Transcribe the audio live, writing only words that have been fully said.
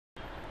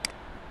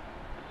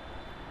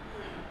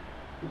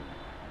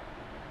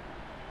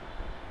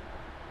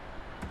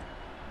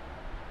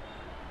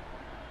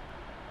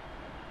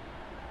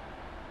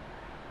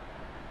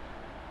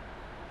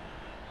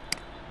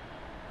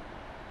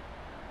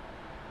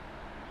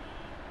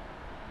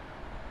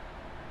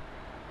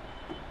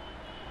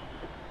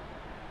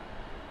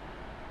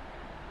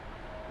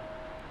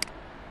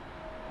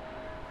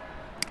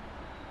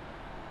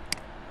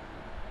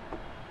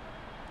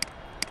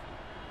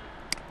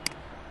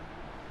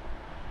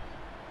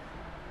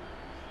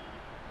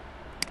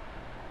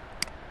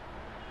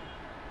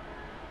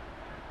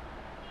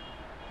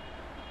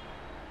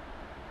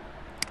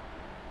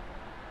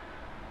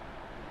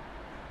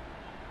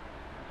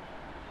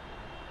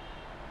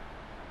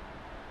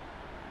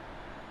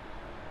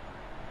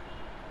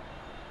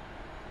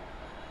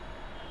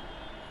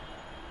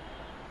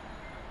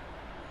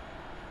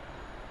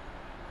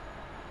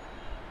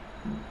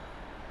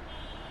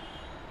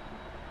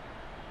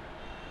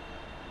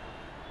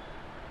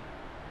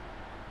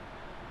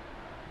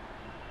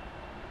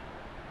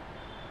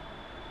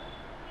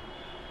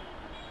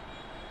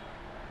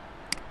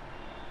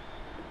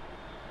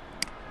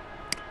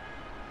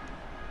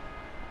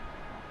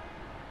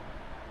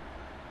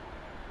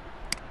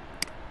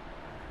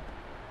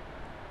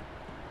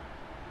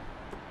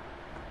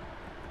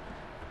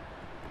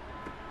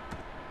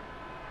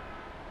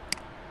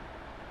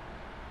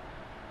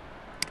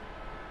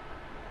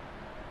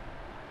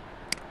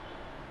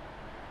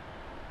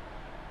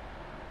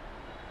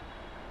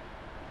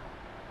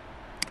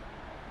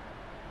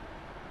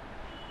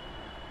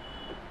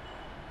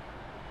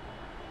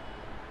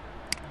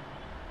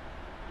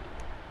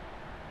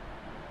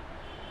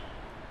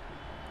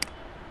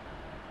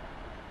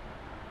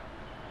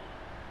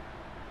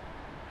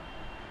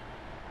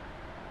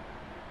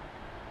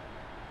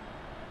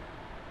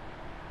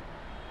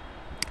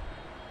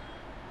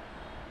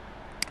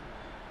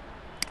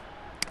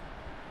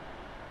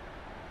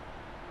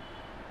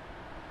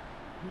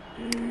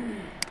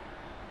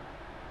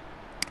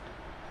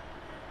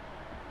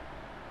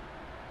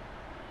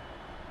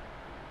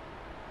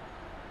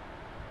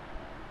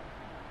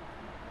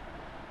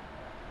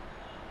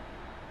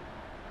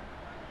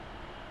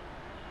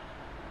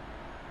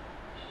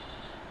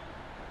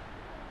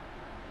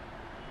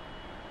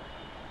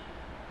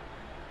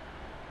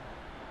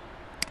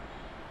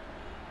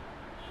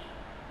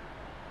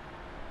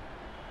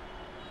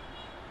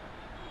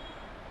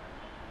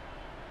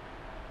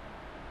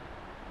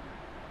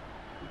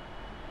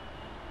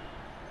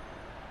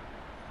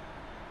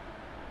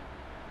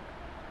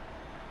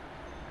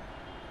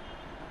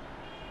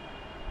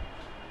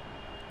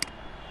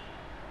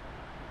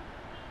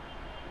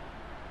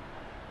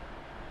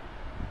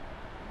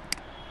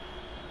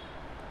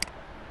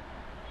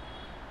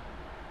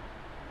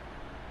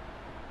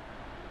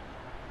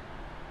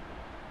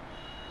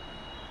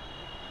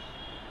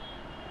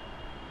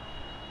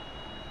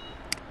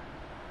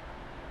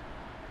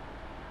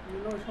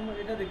ওই সময়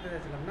এটা দেখতে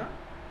চাইছিলাম না।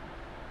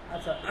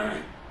 আচ্ছা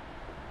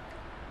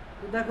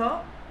তো দেখো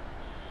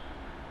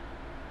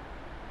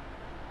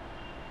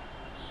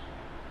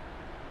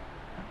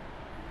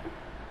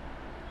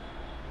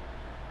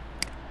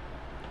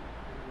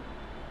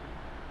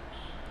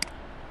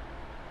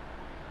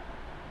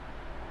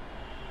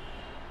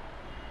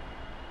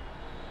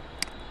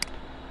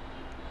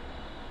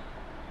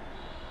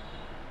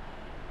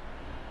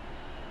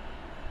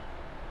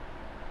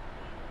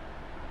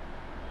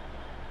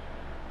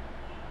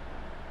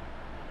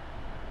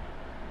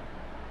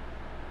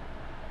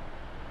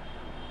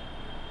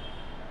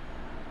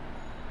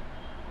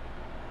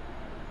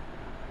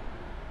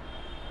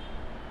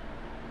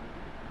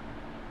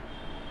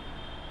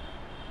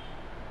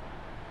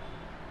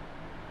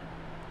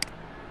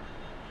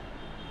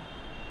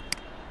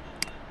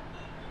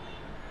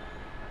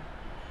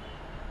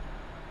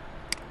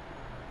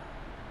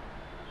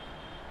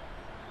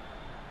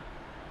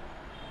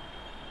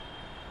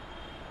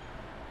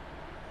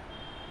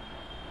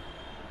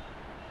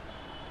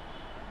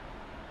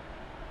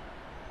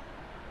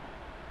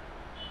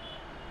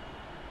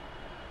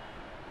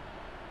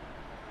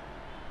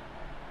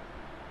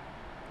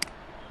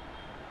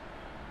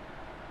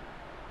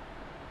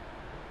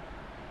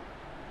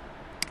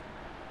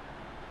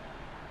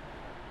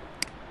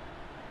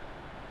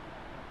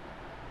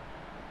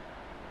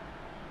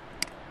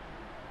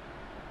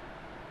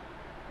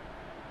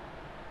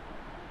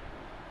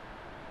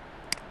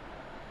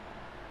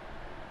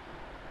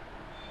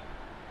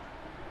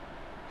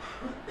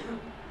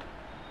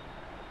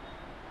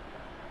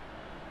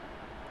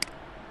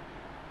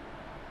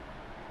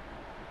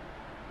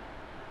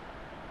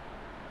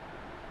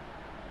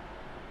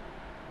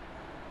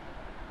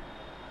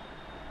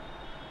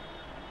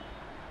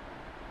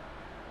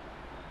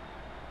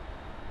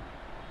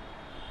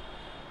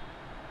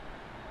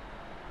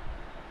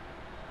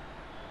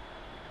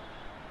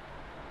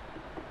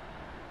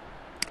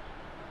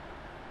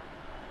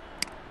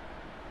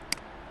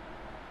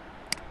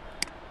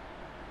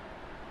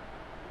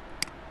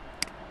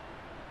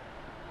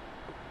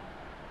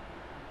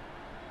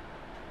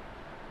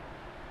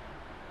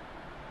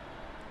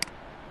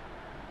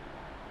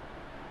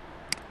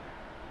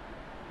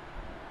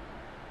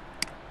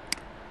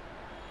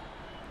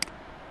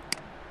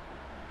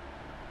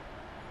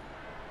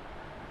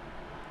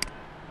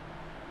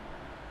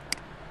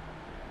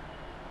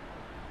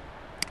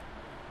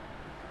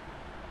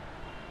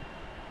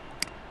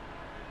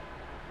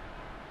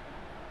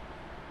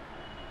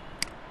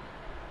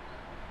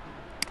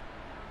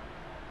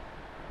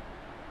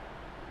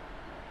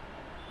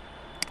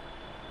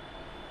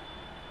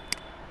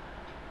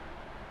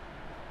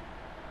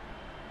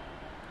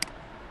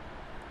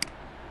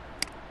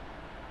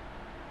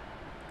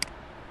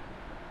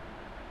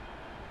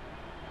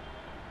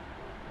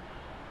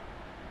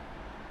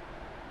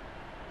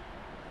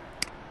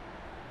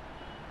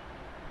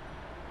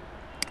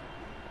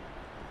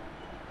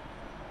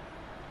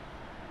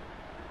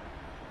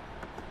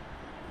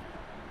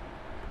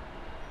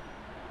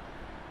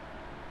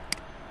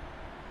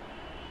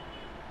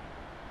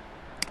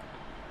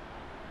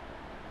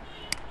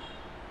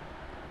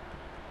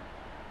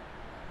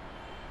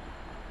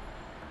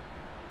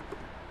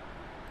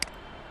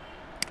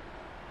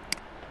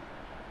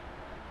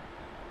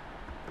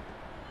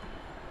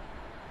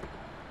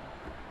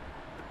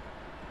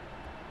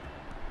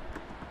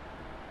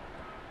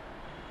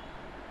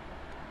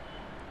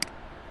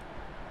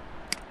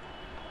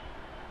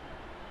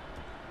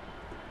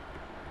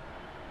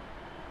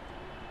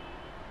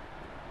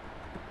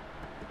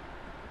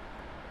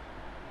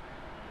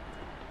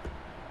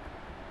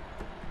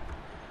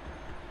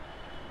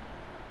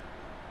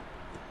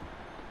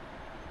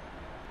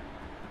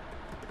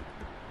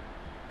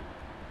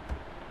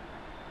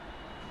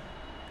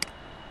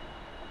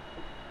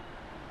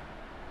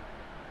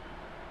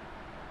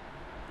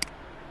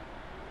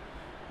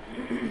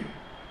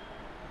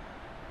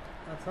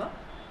আচ্ছা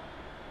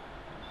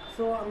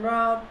সো আমরা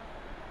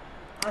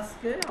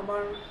আজকে আমরা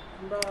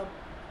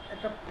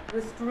একটা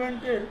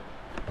রেস্টুরেন্টের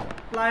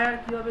ফ্লায়ার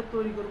কিভাবে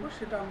তৈরি করব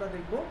সেটা আমরা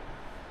দেখব।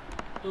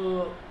 তো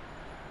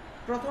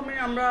প্রথমে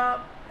আমরা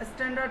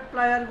স্ট্যান্ডার্ড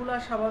ফ্লায়ারগুলো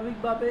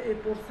স্বাভাবিকভাবে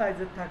A4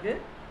 সাইজের থাকে,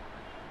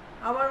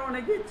 আবার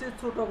অনেকে ইচ্ছে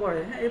ছোট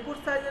করে। হ্যাঁ, A4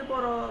 সাইজের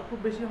বড় খুব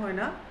বেশি হয়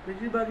না,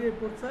 বেশিরভাগই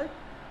A4 সাইজ,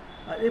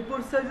 আর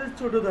A4 সাইজের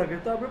ছোট থাকে।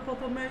 তো আমরা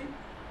প্রথমেই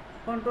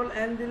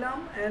Ctrl+N দিলাম,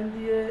 N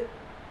দিয়ে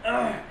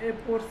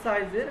A4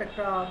 সাইজের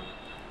একটা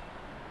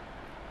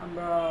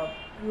আমরা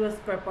ইউএস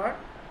পেপার,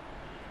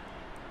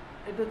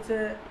 এটা হচ্ছে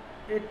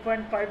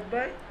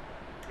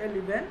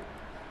 8.5/11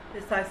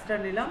 এই সাইজটা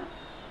নিলাম।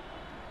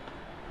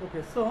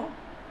 ওকে, সো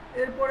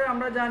এরপরে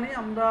আমরা জানি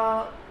আমরা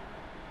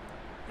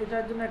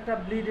এটার জন্য একটা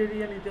ব্লিড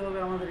এরিয়া নিতে হবে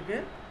আমাদেরকে।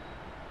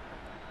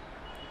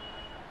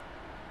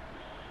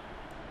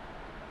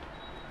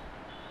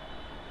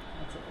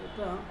 আচ্ছা,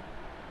 এটা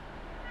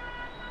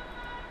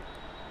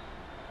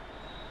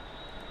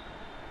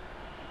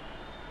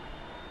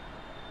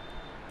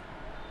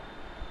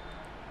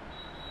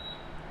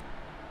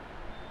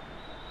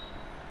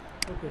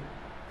ওকে,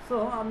 সো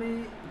আমি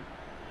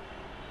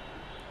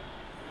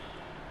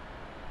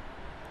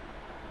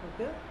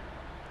ওকে,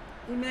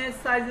 ইমেজ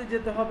সাইজে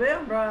যেতে হবে।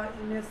 আমরা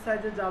ইমেজ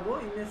সাইজে যাব।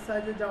 ইমেজ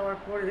সাইজে যাওয়ার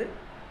পরে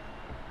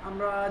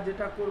আমরা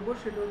যেটা করব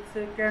সেটা হচ্ছে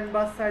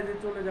ক্যানভাস সাইজে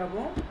চলে যাব।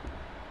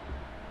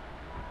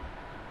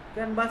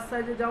 ক্যানভাস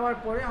সাইজে যাওয়ার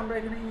পরে আমরা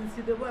এখানে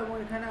ইঞ্চি দেব এবং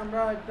এখানে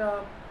আমরা একটা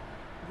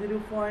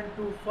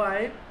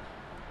 0.25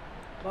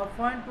 বা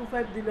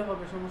 0.25 দিলে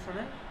হবে, সমস্যা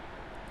নেই।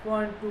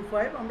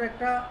 0.25 আমরা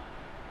একটা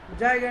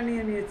জায়গা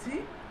নিয়ে নিয়েছি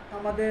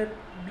আমাদের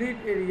ব্লিড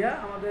এরিয়া,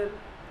 আমাদের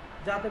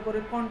যাতে করে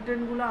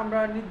কন্টেন্টগুলো আমরা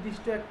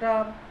নির্দিষ্ট একটা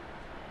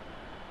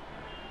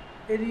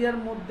এরিয়ার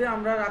মধ্যে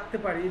আমরা রাখতে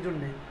পারি, এই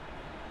জন্যে।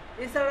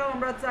 এছাড়াও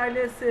আমরা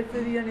চাইলে সেফ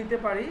এরিয়া নিতে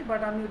পারি,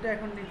 বাট আমি এটা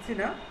এখন নিচ্ছি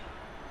না,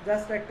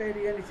 জাস্ট একটা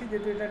এরিয়া নিচ্ছি,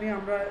 যেহেতু এটা নিয়ে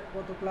আমরা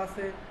গত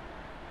ক্লাসে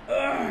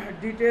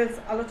ডিটেলস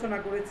আলোচনা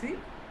করেছি।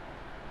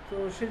 তো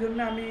সেজন্য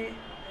আমি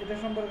এটা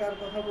সম্পর্কে আর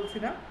কথা বলছি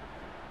না।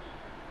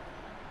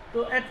 তো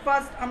অ্যাট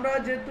ফার্স্ট আমরা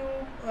যেহেতু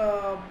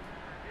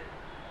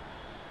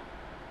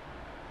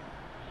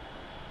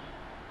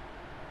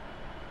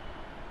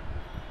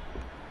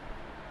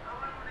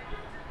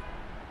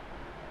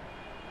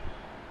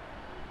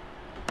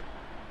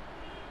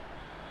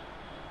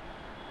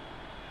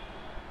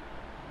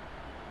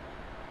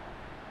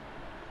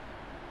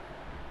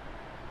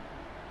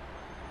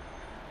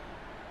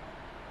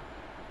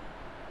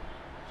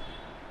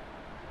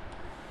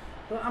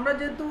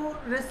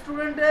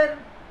রেস্টুরেন্টের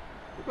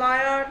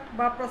ফ্লায়ার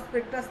বা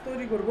প্রসপেক্টাস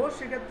তৈরি করব,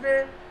 সেক্ষেত্রে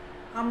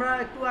আমরা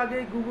একটু আগে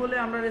গুগলে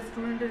আমরা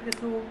রেস্টুরেন্টের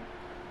কিছু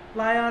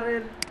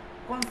ফ্লায়ারের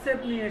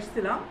কনসেপ্ট নিয়ে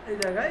এসেছিলাম। এই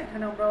জায়গায়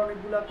এখানে আমরা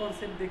অনেকগুলো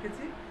কনসেপ্ট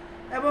দেখেছি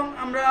এবং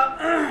আমরা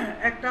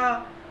একটা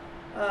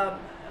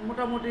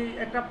মোটামুটি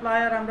একটা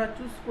ফ্লায়ার আমরা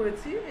চুজ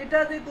করেছি। এটা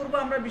যে করব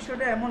আমরা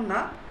বিষয়টা এমন না,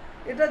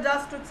 এটা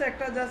জাস্ট হচ্ছে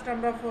একটা জাস্ট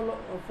আমরা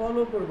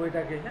ফলো করব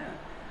এটাকে। হ্যাঁ,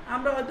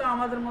 আমরা হয়তো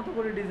আমাদের মতো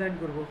করে ডিজাইন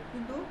করব,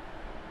 কিন্তু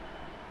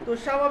তো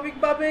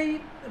স্বাভাবিকভাবেই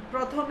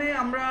প্রথমে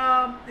আমরা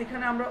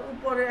এখানে আমরা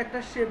উপরে একটা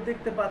শেপ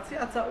দেখতে পাচ্ছি।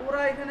 আচ্ছা,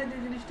 ওরা এখানে যে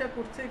জিনিসটা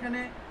করছে, এখানে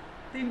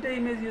 3টা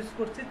ইমেজ ইউজ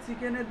করছে,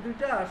 চিকেনের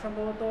 2টা,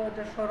 সম্ভবত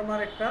এটা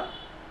শর্মার একটা,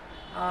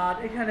 আর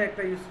এখানে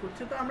একটা ইউজ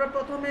করছে। তো আমরা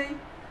প্রথমেই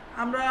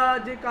আমরা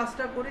যে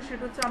কাজটা করি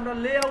সেটা হচ্ছে আমরা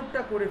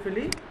লেআউটটা করে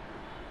ফেলি।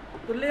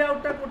 তো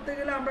লেআউটটা করতে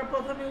গেলে আমরা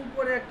প্রথমে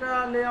উপরে একটা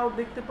লেআউট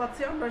দেখতে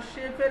পাচ্ছি। আমরা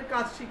শেপের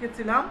কাজ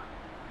শিখেছিলাম।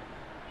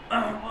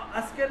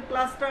 আজকের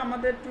ক্লাসটা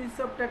আমাদের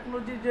টুইনসফট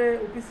টেকনোলজি যে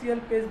অফিসিয়াল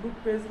ফেসবুক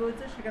পেজ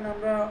রয়েছে সেখানে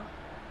আমরা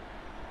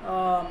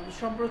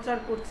সম্প্রচার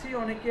করছি।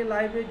 অনেকে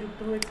লাইভে যুক্ত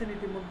হয়েছেন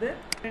ইতিমধ্যে।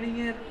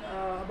 ট্রেনিংয়ের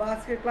বা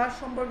আজকের ক্লাস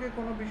সম্পর্কে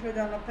কোনো বিষয়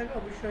জানার থাকে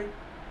অবশ্যই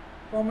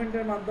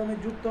কমেন্টের মাধ্যমে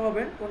যুক্ত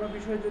হবেন। কোনো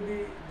বিষয় যদি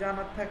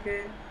জানার থাকে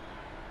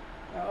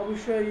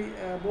অবশ্যই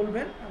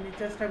বলবেন, আমি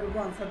চেষ্টা করব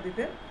আনসার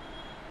দিতে।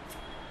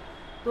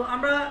 তো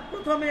আমরা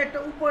প্রথমে একটা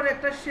উপরে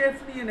একটা শেপ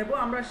নিয়ে নেব।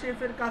 আমরা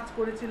শেপের কাজ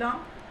করেছিলাম,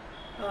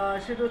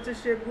 সেটা হচ্ছে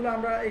শেপগুলো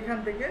আমরা এখান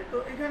থেকে। তো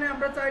এখানে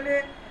আমরা চাইলে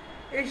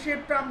এই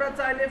শেপটা আমরা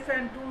চাইলে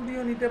ফ্যান টুল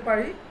দিয়েও নিতে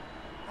পারি,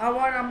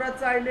 আবার আমরা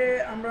চাইলে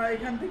আমরা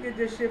এখান থেকে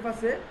যে শেপ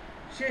আছে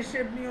সেই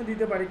শেপ নিয়েও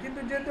দিতে পারি।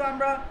 কিন্তু যেহেতু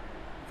আমরা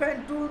ফ্যান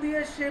টুল দিয়ে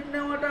শেপ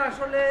নেওয়াটা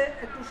আসলে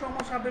একটু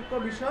সময় সাপেক্ষ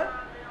বিষয়,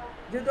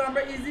 যেহেতু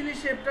আমরা ইজিলি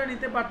শেপটা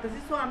নিতে পারতেছি,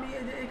 সো আমি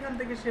এই যে এখান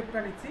থেকে শেপটা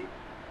নিচ্ছি,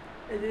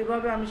 এই যে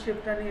এভাবে আমি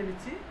শেপটা নিয়ে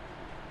নিচ্ছি।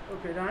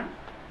 ওকে, রান।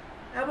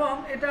 এবং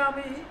এটা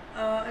আমি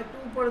একটু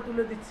উপরে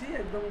তুলে দিচ্ছি,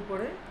 একদম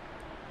উপরে।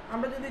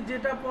 আমরা যদি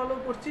যেটা ফলো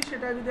করছি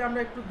সেটা যদি আমরা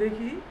একটু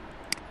দেখি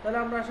তাহলে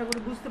আমরা আশা করি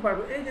বুঝতে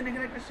পারবো। এই যে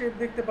এখানে একটা শেপ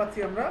দেখতে পাচ্ছি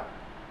আমরা,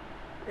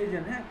 এই যে,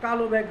 হ্যাঁ,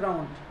 কালো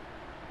ব্যাকগ্রাউন্ড।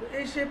 তো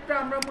এই শেপটা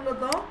আমরা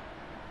মূলত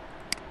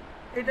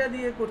এটা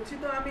দিয়ে করছি।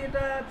 তো আমি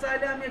এটা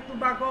চাইলে আমি একটু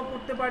বাঁকাও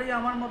করতে পারি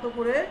আমার মতো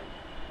করে,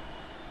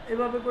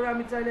 এভাবে করে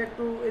আমি চাইলে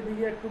একটু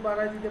এদিকে একটু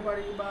বাড়াই দিতে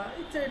পারি, বা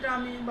ইচ্ছা এটা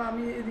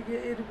আমি এদিকে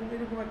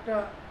এরকম একটা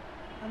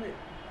আমি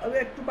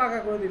একটু বাঁকা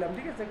করে দিলাম,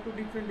 ঠিক আছে, একটু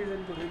ডিফারেন্ট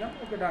ডিজাইন করে দিলাম।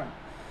 ওকে, ডান।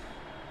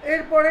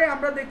 এরপরে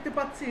আমরা দেখতে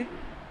পাচ্ছি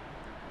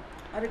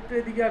আরেকটু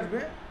এদিকে আসবে,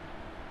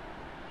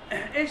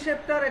 এই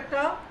শেপটার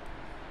একটা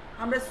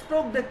আমরা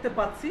স্ট্রোক দেখতে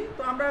পাচ্ছি।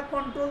 তো আমরা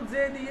কন্ট্রোল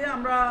জে দিয়ে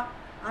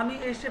আমি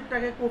এই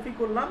শেপটাকে কপি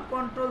করলাম,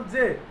 কন্ট্রোল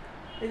জে।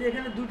 এই যে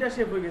এখানে 2টা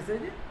শেপ হয়ে গেছে।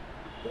 এই যে,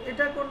 তো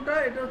এটা কোনটা?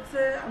 এটা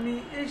হচ্ছে আমি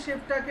এই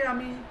শেপটাকে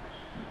আমি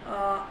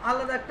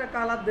আলাদা একটা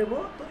কালার দেব।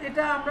 তো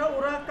এটা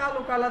ওরা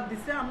কালো কালার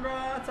দিচ্ছে,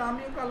 আচ্ছা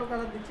আমিও কালো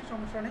কালার দিচ্ছি,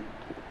 সমস্যা নেই।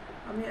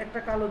 আমি একটা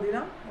কালো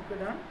দিলাম। ওকে,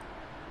 ডান।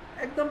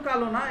 একদম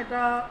কালো না,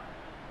 এটা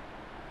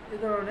এই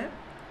ধরনের।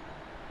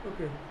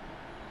 ওকে,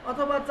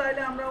 অথবা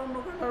চাইলে আমরা অন্য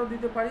কালারও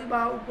দিতে পারি, বা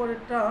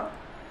উপরেরটা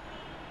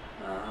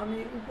আমি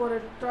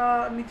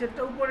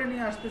নিচেরটা উপরে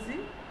নিয়ে আসতেছি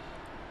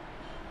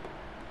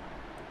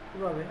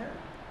এভাবে। হ্যাঁ,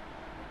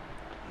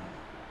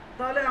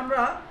 তাহলে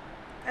আমরা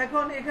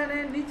এখন এখানে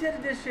নিচের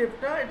যে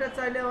শেপটা এটা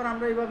চাইলে আবার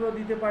আমরা এভাবেও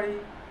দিতে পারি।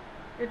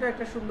 এটা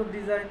একটা সুন্দর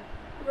ডিজাইন,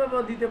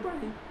 এভাবেও দিতে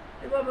পারি,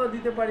 এভাবেও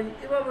দিতে পারি,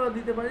 এভাবেও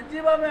দিতে পারি,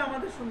 যেভাবে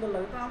আমাদের সুন্দর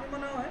লাগে। তো আমি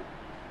মনে হয়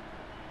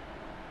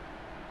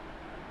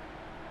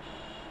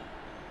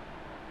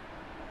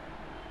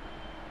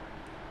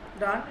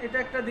ডান, এটা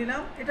একটা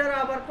দিলাম। এটার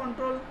আবার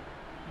কন্ট্রোল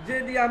যে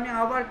দিয়ে আমি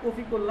আবার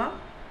কপি করলাম,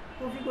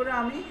 কপি করে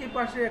আমি এই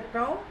পাশে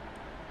একটাও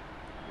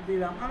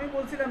দিলাম। আমি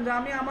বলছিলাম যে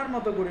আমি আমার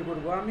মতো করে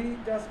করব, আমি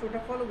জাস্ট ওটা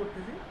ফলো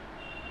করতেছি।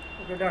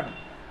 ওকে, ডান।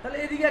 তাহলে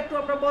এদিকে একটু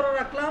আমরা বড়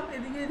রাখলাম,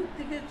 এদিকে এদিক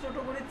থেকে ছোট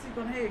করে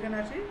চিকন হয়ে এখানে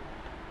আসি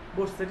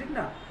বসছে, ঠিক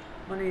না,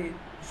 মানে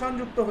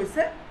সংযুক্ত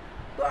হয়েছে।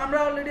 তো আমরা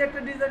অলরেডি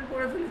একটা ডিজাইন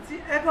করে ফেলেছি।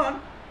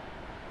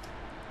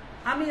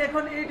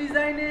 এখন এই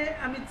ডিজাইনে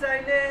আমি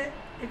চাইলে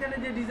এখানে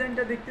যে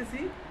ডিজাইনটা দেখতেছি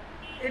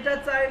এটা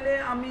চাইলে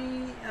আমি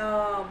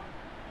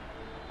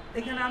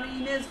এখানে আমি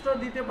ইমেজটা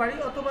দিতে পারি,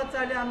 অথবা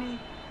চাইলে আমি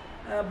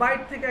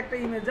বাইট থেকে একটা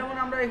ইমেজ, যেমন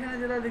আমরা এখানে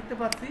যেটা দেখতে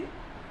পাচ্ছি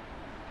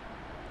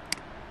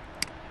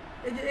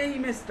এই যে এই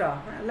ইমেজটা,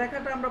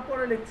 লেখাটা আমরা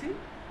পরে লিখছি,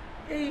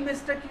 এই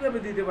ইমেজটা কিভাবে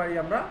দিতে পারি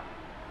আমরা,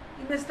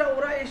 ইমেজটা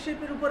ওরা এই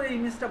শেপের উপরে এই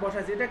ইমেজটা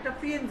বসাইছে, এটা একটা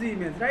পিএনজি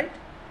ইমেজ, রাইট।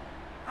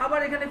 আবার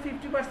এখানে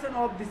 50%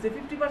 অফ দিচ্ছে,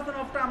 50%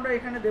 অফটা আমরা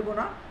এখানে দেব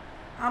না,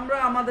 আমরা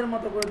আমাদের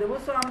মতো করে দেবো।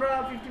 সো আমরা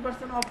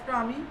 50% অফটা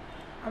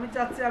আমি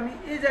চাচ্ছি আমি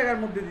এই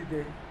জায়গার মধ্যে দিতে,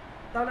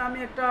 তাহলে আমি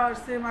একটা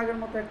সেম আগের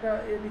মতো একটা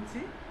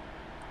দিচ্ছি,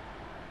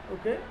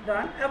 ওকে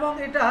ডান। এবং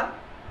এটার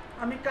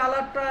আমি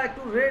কালারটা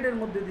একটু রেডের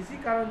মধ্যে দিছি,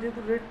 কারণ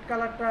যেহেতু রেড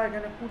কালারটা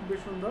এখানে ফুটবে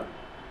সুন্দর।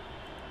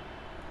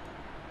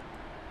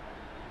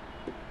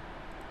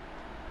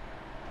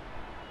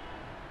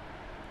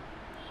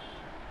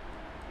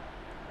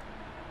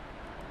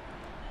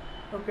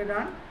 ওকে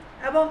ডান।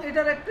 এবং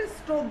এটার একটা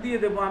স্ট্রোক দিয়ে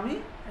দেব, আমি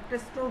একটা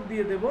স্ট্রোক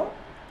দিয়ে দেব,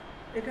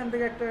 এখান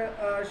থেকে একটা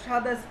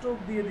সাদা স্ট্রোক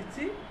দিয়ে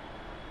দিচ্ছি,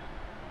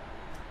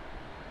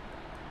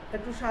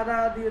 একটু সাদা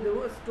দিয়ে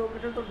দেবো স্ট্রোক,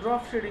 এটা তো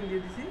ড্রপ শেডিং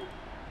দিয়ে দিছি,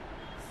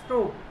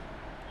 স্ট্রোক।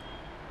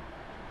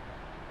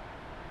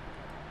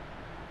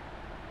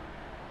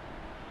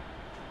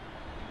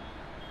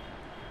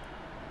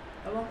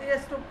 এবং এই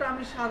স্ট্রোকটা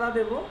আমি সাদা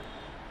দেব,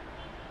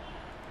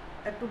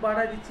 একটু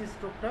বাড়াই দিচ্ছি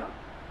স্ট্রোকটা,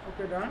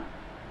 ওকে ডান।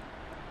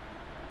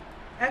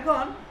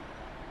 এখন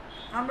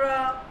আমরা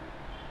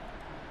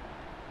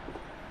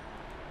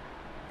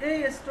এই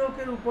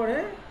স্ট্রোকের উপরে,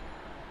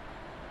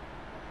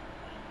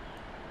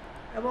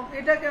 এবং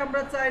এটাকে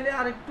আমরা চাইলে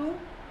আরেকটু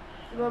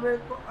এভাবে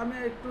আমি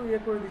একটু ইয়ে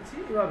করে দিচ্ছি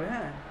এভাবে,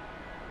 হ্যাঁ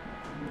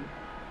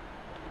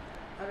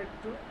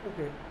আরেকটু,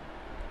 ওকে।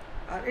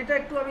 আর এটা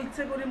একটু আমি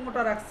ইচ্ছে করি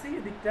মোটা রাখছি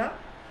এদিকটা,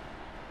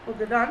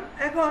 ওকে ডান।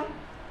 এখন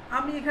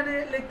আমি এখানে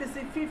লিখতেছি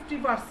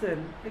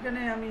 50%,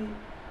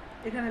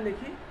 এখানে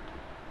লিখি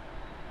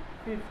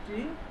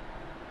 50,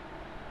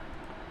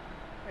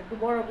 একটু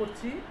বড়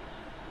করছি,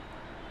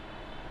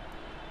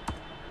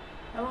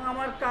 এবং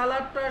আমার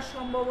কালারটা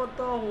সম্ভবত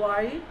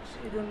হোয়াইট,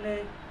 এই জন্যে,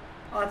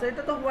 আচ্ছা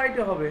এটা তো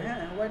হোয়াইটে হবে,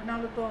 হ্যাঁ হোয়াইট না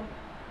হলে তো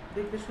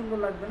দেখতে সুন্দর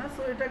লাগবে না।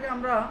 সো এটাকে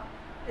আমরা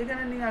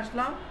এখানে নিয়ে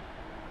আসলাম,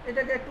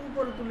 এটাকে একটু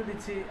উপরে তুলে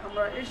দিচ্ছি,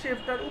 আমরা এই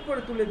শেপটার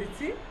উপরে তুলে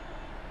দিচ্ছি,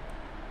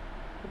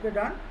 ওকে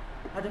ডান।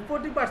 আচ্ছা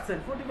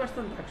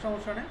 40% থাক,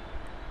 সমস্যা নেই,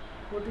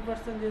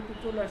 40% যেহেতু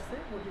চলে আসছে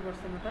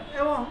 40% থাক।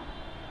 এবং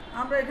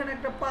আমরা এখানে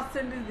একটা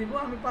পার্সেন্টেজ দিব,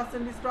 আমি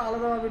পার্সেন্টেজটা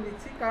আলাদাভাবে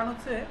নিচ্ছি, কারণ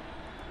হচ্ছে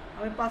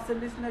আমি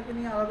পার্সেন্টেজটাকে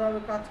নিয়ে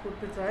আলাদাভাবে কাজ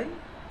করতে চাই।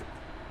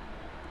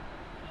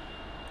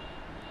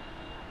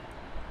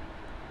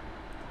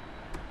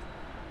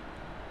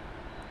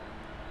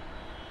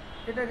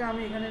 এটাকে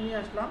আমি এখানে নিয়ে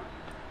আসলাম।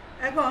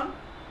 এখন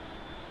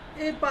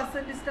এই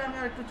পার্সেন্টেজটা আমি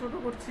আর একটু ছোট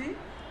করছি,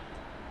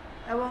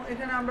 এবং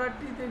এখানে আমরা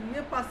টিতে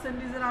গিয়ে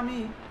পার্সেন্টেজের আমি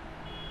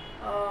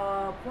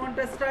ফন্ট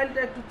স্টাইলটা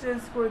একটু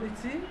চেঞ্জ করে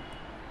দিচ্ছি,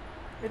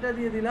 এটা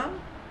দিয়ে দিলাম,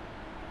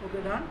 ওকে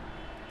ডান।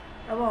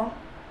 এবং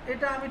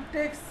এটা আমি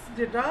টেক্সট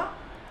যেটা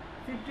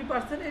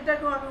 50%,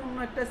 এটাকেও আমি অন্য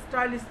একটা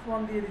স্টাইলিশ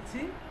ফন্ট দিয়ে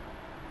দিচ্ছি,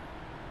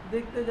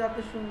 দেখতে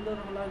যাতে সুন্দর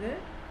লাগে।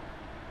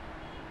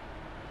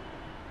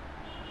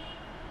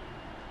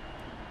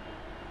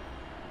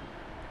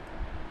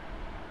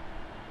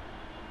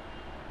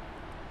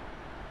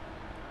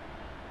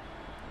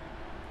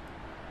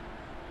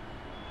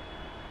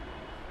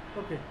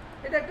 ওকে,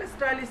 এটা একটা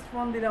স্টাইলিশ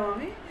ফন্ট দিলাম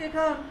আমি।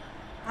 এখন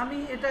আমি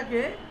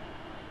এটাকে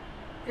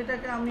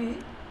আমি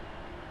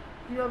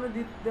কীভাবে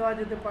দেওয়া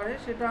যেতে পারে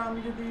সেটা, আমি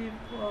যদি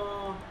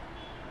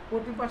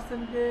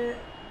 40%কে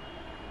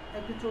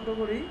একটু ছোট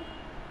করি,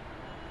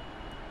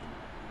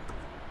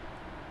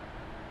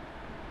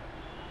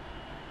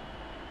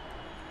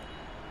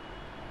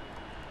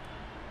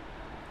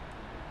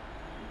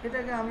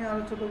 এটাকে আমি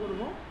আরো ছোট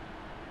করব,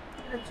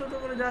 এটা ছোট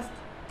করে জাস্ট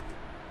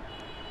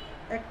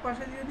এক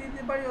পাশে দিয়ে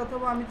দিতে পারি,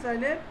 অথবা আমি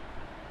চাইলে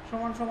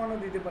সমান সমানও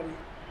দিতে পারি,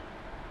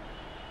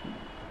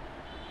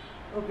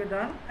 ওকে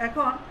ডান।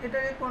 এখন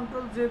এটাকে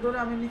কন্ট্রোল জে ধরে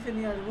আমি নিচে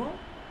নিয়ে আসবো,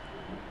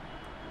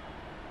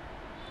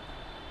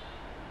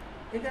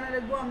 এখানে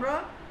লিখবো আমরা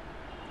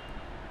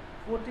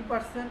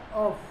 40%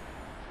 of,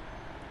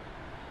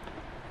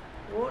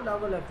 O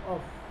double F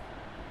of,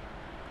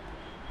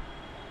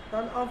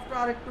 তাহলে অফটা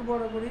আর একটু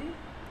বড় করি,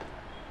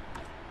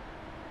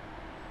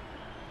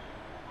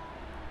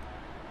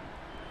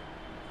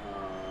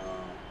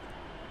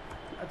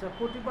 আচ্ছা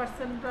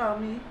 40%টা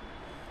আমি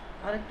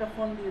আরেকটা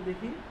ফন্ট দিয়ে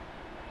দেখি,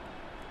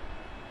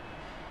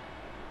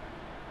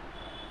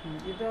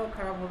 এটাও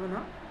খারাপ হবে না।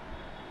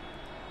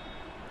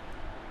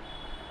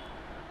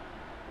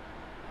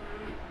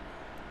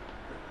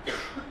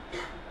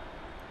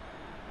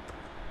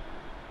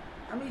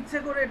 আমি ইচ্ছে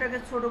করে এটাকে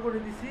ছোট করে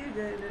দিছি,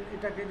 যে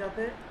এটাকে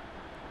যাতে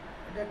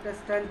এটা একটা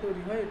স্টাইল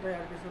তৈরি হয়, এটা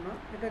আর কিছু না।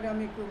 এটাকে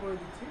আমি একটু করে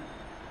দিচ্ছি,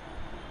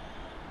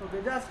 ওকে।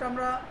 জাস্ট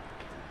আমরা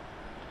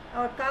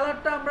আর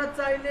কালারটা আমরা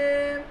চাইলে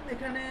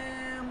এখানে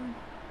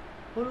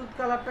হলুদ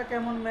কালারটা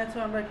কেমন ম্যাচ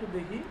হয় আমরা একটু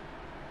দেখি।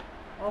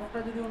 অফটা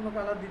যদি অন্য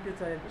কালার দিতে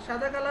চাই,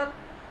 সাদা কালার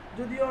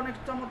যদিও অনেক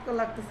চমৎকার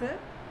লাগতেছে।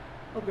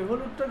 ওকে,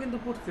 হলুদটা কিন্তু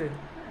ফুটছে,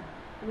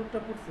 হলুদটা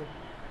ফুটছে।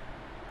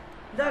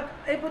 যাক,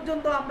 এই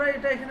পর্যন্ত আমরা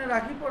এটা এখানে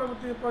রাখি।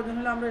 পরবর্তী প্রয়োজন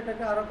হলে আমরা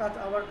এটাকে আরো কাজ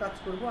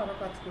করব,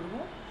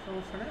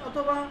 সমস্যা নেই।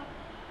 অথবা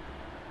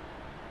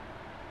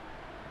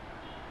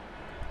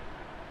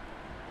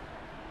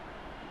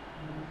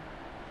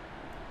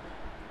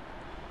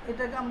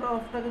এটাকে আমরা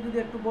অফটাকে যদি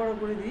একটু বড়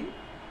করে দিই,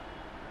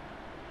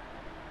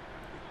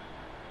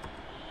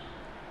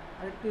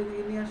 আরেকটু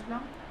এদিকে নিয়ে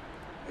আসলাম,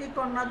 এই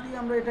কর্নার দিয়ে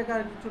আমরা এটাকে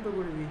আরেকটু ছোট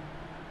করে দিই,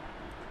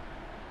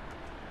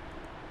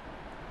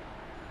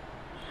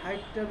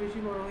 হাইটটা বেশি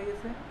বড় হয়ে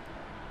গেছে।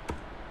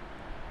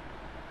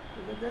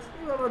 এটা জাস্ট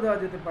এইভাবে দেওয়া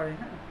যেতে পারে।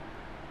 হ্যাঁ,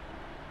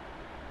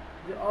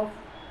 যে অফ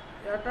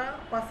এটা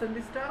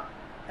পার্সেন্টেজটা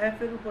এফ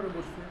এর উপরে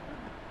বসছে।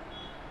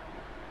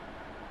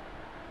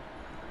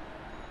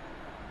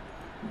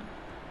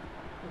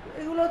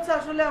 এগুলো হচ্ছে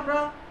আসলে আমরা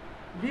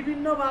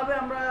বিভিন্নভাবে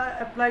আমরা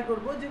অ্যাপ্লাই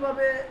করব,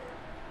 যেভাবে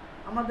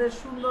আমাদের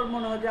সুন্দর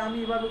মনে হয় যে আমি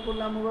এভাবে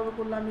করলাম, ওভাবে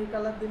করলাম, এই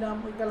কালার দিলাম,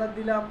 ওই কালার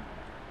দিলাম,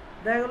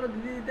 দেখা গেলো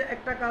দিতে দিতে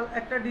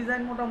একটা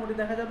ডিজাইন মোটামুটি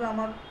দেখা যাবে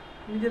আমার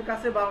নিজের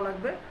কাছে ভালো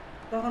লাগবে,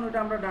 তখন ওটা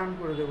আমরা ডান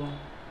করে দেব।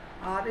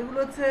 আর এগুলো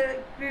হচ্ছে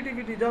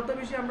ক্রিয়েটিভিটি, যত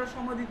বেশি আমরা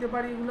সময় দিতে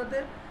পারি এগুলোতে।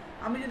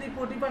 আমি যদি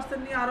 40%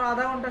 নিয়ে আরও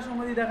আধা ঘন্টা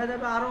সময় দিই, দেখা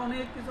যাবে আরও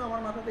অনেক কিছু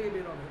আমার মাথা থেকে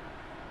বের হবে।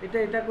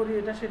 এটা করি,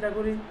 এটা সেটা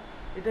করি,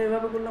 এটা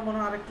এভাবে করলে মনে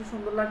হয় আরেকটু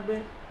সুন্দর লাগবে।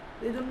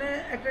 এই জন্যে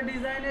একটা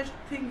ডিজাইনের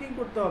থিঙ্কিং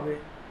করতে হবে।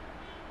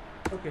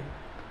 ওকে,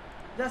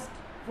 জাস্ট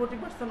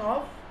 40%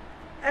 অফ।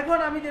 এখন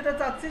আমি যেটা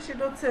চাচ্ছি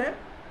সেটা হচ্ছে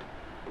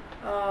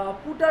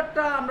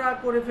ফুটারটা আমরা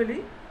করে ফেলি।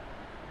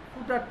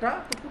 ফুটারটা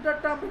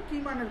আমরা কি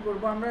মানের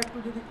করব? আমরা একটু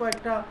যদি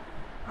কয়েকটা,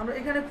 আমরা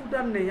এখানে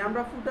ফুটার নেই,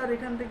 আমরা ফুটার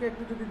এখান থেকে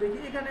একটু যদি দেখি,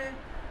 এখানে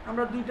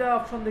আমরা দুইটা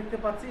অপশন দেখতে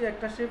পাচ্ছি,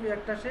 একটা শেপ,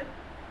 একটা শেপ।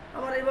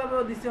 আবার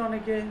এভাবেও দিছে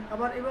অনেকে,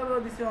 আবার এভাবেও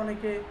দিছে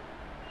অনেকে।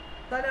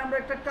 তাহলে আমরা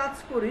একটা কাজ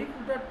করি,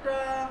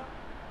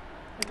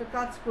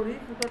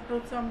 ফুটারটা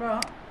হচ্ছে আমরা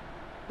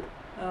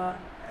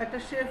একটা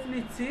শেপ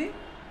নিচ্ছি।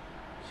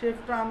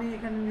 শেপটা আমি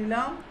এখানে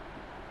নিলাম,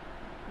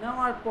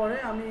 নেওয়ার পরে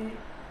আমি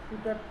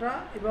ফুটারটা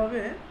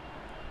এভাবে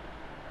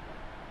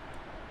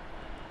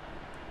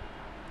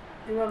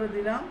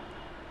দিলাম।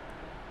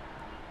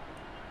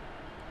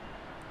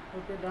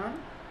 ওকে, ডান।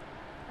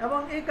 এবং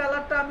এই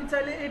কালারটা আমি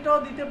চাইলে এটাও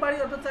দিতে পারি,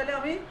 অথবা চাইলে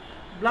আমি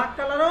ব্ল্যাক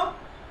কালারও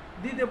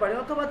দিতে পারি,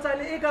 অথবা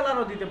চাইলে এই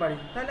কালারও দিতে পারি।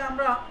 তাহলে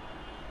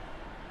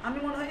আমি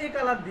মনে হয় এই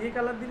কালার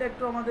দিলে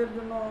একটু আমাদের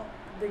জন্য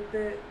দেখতে,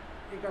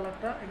 এই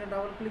কালারটা এখানে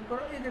ডাবল ক্লিক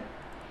করো, এই যে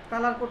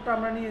কালার কোডটা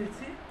আমরা নিয়ে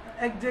নিচ্ছি,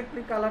 এক্স্যাক্ট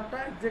কালারটা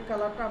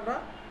আমরা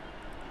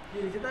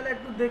দিয়ে দিচ্ছি। তাহলে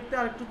একটু দেখতে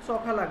আর একটু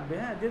চকা লাগবে।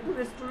 হ্যাঁ, যেহেতু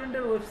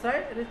রেস্টুরেন্টের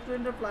ওয়েবসাইট,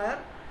 রেস্টুরেন্টের ফ্লায়ার,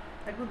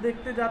 একটু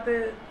দেখতে যাতে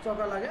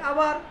চকা লাগে।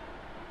 আবার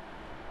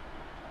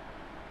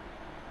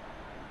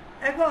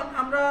এখন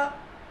আমরা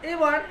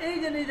এবার এই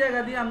যে এই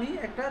জায়গা দিয়ে আমি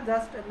একটা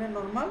জাস্ট এমনি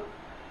নর্মাল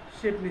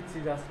শেপ নিচ্ছি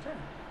জাস্ট। হ্যাঁ,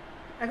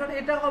 এখন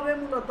এটা হবে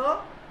মূলত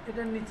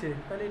এটার নিচে,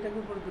 তাহলে এটাকে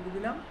উপরে তুলে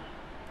দিলাম।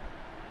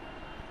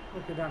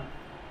 ওকে, ডান।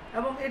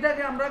 এবং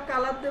এটাকে আমরা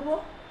কালার দেব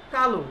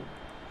কালো।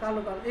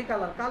 এই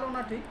কালার কালো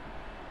না, ঠিক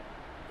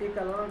এই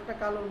কালার, একটা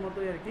কালোর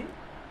মতোই আর কি,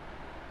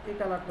 এই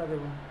কালারটা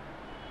দেব।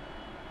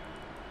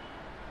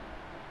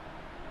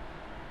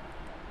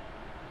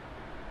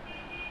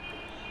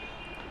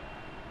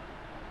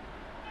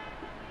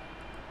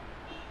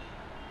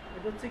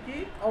 এটা হচ্ছে কি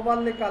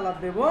ওভারলে কালার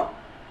দেব।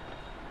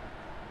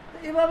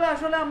 এভাবে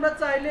আসলে আমরা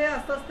চাইলে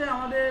আস্তে আস্তে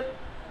আমাদের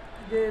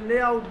যে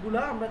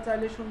লেআউটগুলা আমরা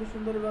চাইলে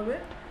সুন্দরভাবে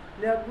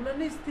লেআউটগুলো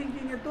নিজ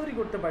থিঙ্কিংয়ে তৈরি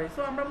করতে পারি।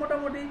 সো আমরা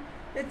মোটামুটি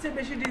এর চেয়ে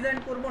বেশি ডিজাইন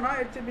করব না,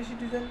 এর চেয়ে বেশি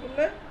ডিজাইন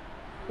করলে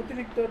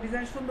অতিরিক্ত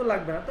ডিজাইন সুন্দর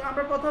লাগবে না। তো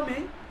আমরা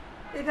প্রথমেই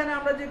এখানে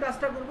আমরা যে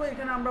কাজটা করব,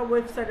 এখানে আমরা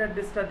ওয়েবসাইট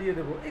অ্যাড্রেসটা দিয়ে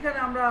দেবো। এখানে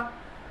আমরা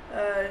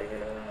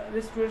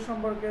রেস্টুরেন্ট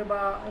সম্পর্কে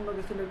বা অন্য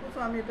কিছু লিখবো। সো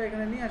আমি এটা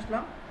এখানে নিয়ে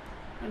আসলাম।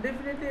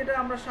 ডেফিনেটলি এটা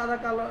আমরা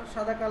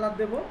সাদা কালার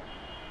দেব,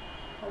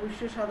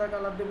 অবশ্যই সাদা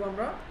কালার দেবো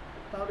আমরা,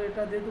 তাহলে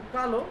এটা যেহেতু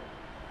কালো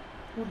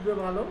ফুটবে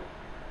ভালো।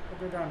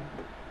 ওকে, ডান।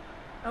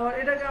 আবার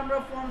এটাকে আমরা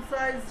ফন্ট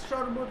সাইজ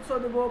সর্বোচ্চ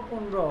দেব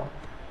 15,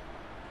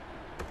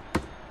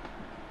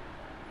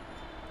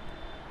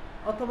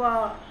 অথবা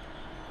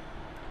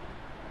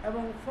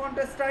এবং ফন্ট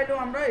স্টাইলও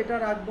আমরা এটা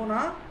রাখবো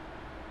না।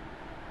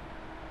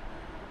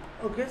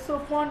 ওকে, সো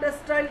ফন্ট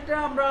স্টাইলটা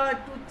আমরা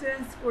একটু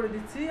চেঞ্জ করে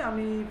দিচ্ছি।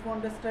 আমি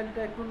ফন্ট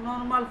স্টাইলটা একটু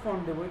নর্মাল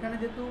ফন্ট দেবো। এখানে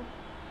যেহেতু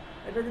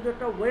এটা যেহেতু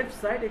একটা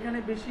ওয়েবসাইট, এখানে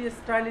বেশি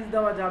স্টাইলিশ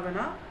দেওয়া যাবে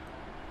না,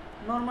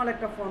 নর্মাল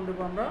একটা ফন্ট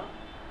দেবো আমরা।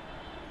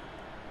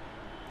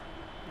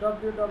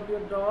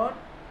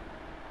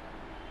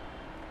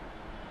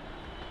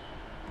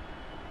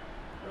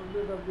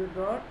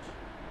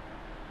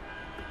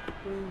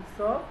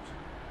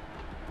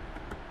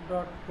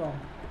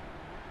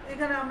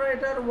 এখানে আমরা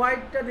এটার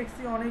হোয়াইটটা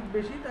দেখছি অনেক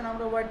বেশি, তাহলে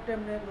আমরা হোয়াইটটা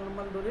এমনি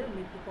নর্মাল ধরে আমি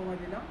একটু কমাই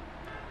দিলাম।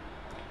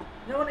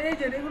 যেমন এই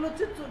যে এগুলো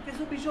হচ্ছে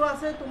কিছু বিষয়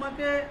আছে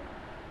তোমাকে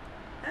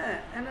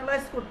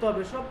অ্যানালাইজ করতে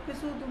হবে। সব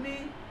কিছু তুমি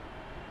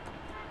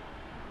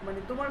মানে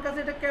তোমার কাছে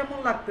এটা কেমন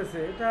লাগতেছে,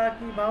 এটা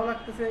কি ভালো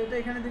লাগতেছে, এটা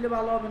এখানে দিলে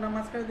ভালো হবে না,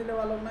 মাঝখানে দিলে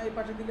ভালো হবে না, এই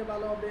পাশে দিলে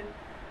ভালো হবে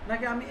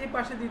নাকি আমি এই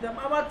পাশে দিতাম।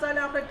 আবার চাইলে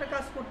আমরা একটা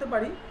কাজ করতে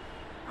পারি,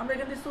 আমরা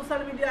এখানে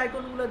সোশ্যাল মিডিয়া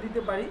আইকনগুলো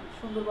দিতে পারি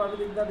সুন্দরভাবে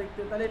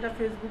দেখতে। তাহলে এটা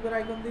ফেসবুকের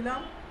আইকন দিলাম,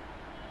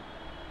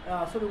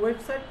 সরি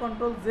ওয়েবসাইট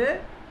কন্ট্রোল জে।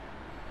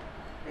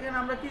 এখানে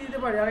আমরা কি দিতে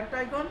পারি, আরেকটা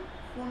আইকন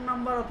ফোন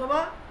নাম্বার অথবা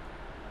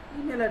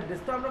ইমেল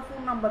অ্যাড্রেস। তো আমরা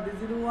ফোন নাম্বার দিই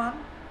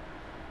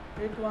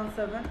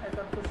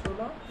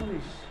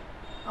 01-817-7116-19।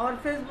 আবার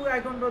ফেসবুক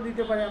আইকনটাও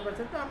দিতে পারি আমরা।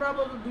 তো আমরা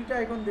আপাতত দুইটা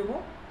আইকন দেবো।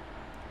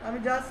 আমি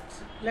জাস্ট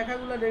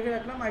লেখাগুলো রেখে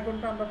রাখলাম,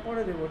 আইকনটা আমরা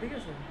পরে দেবো, ঠিক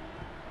আছে।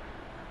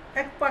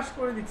 এক পাশ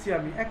করে দিচ্ছি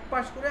আমি, এক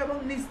পাশ করে, এবং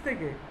নিচ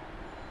থেকে।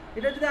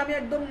 এটা যদি আমি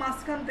একদম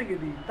মাঝখান থেকে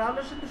দিই তাহলে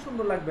কিন্তু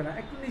সুন্দর লাগবে না,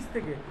 একটু নিচ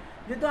থেকে।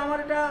 যেহেতু আমার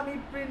এটা আমি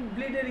প্রিন্ট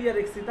ব্লিড এরিয়া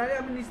রেখেছি, তাই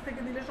আমি নিচ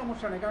থেকে দিলে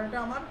সমস্যা নেই, কারণ এটা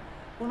আমার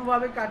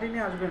কোনোভাবে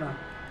কাটিংয়ে আসবে না।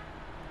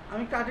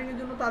 আমি কাটিংয়ের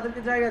জন্য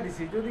তাদেরকে জায়গা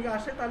দিছি, যদি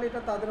আসে তাহলে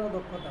এটা তাদের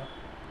অদক্ষতা।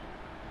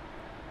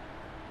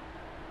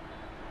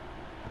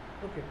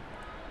 ওকে,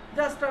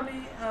 জাস্ট আমি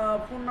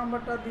ফোন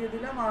নাম্বারটা দিয়ে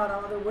দিলাম আর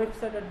আমাদের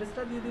ওয়েবসাইট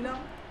অ্যাড্রেসটা দিয়ে দিলাম।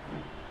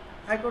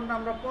 আইকনটা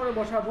আমরা পরে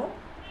বসাবো।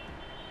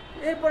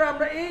 এরপরে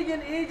আমরা এই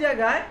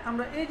জায়গায়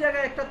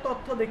একটা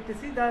তথ্য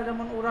দেখতেছি,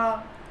 যেমন ওরা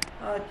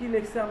কি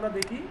লিখছে আমরা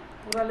দেখি।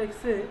 ওরা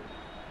লিখছে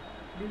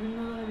বিভিন্ন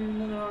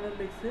ধরনের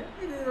লিখছে,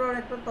 এই যে ধরনের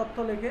একটা তথ্য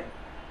লেখে,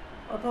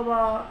 অথবা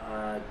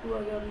একটু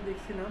আগে আমি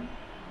দেখছিলাম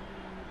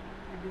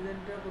এই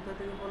ডিজাইনটা কোথা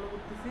থেকে ফলো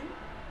করতেছি।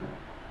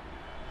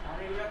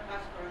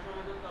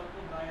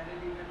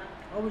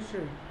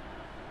 অবশ্যই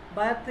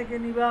বায়ার থেকে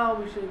নিবা,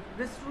 অবশ্যই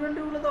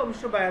রেস্টুরেন্টগুলো তো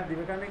অবশ্যই বায়ার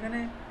দিবে, কারণ এখানে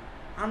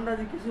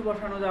আন্দাজি কিছু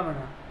বসানো যাবে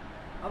না।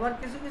 আবার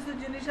কিছু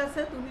জিনিস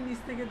আছে তুমি নিচ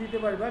থেকে দিতে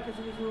পারবা,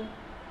 কিছু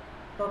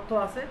তথ্য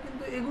আছে,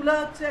 কিন্তু এগুলা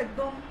হচ্ছে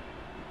একদম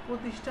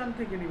প্রতিষ্ঠান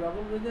থেকে নিবা।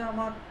 বলবে যে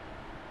আমার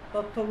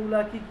তথ্যগুলা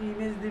কি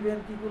ইমেজ দিবেন,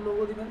 কি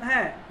লোগো দিবেন।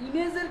 হ্যাঁ,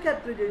 ইমেজের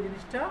ক্ষেত্রে যে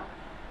জিনিসটা,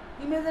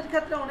 ইমেজের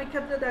ক্ষেত্রে অনেক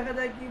ক্ষেত্রে দেখা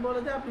যায় কি বলে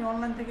যে আপনি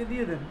অনলাইন থেকে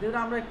দিয়ে দেন, যেটা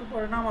আমরা একটু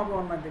পরে নামাবো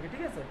অনলাইন থেকে,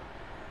 ঠিক আছে।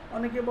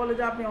 অনেকে বলে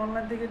যে আপনি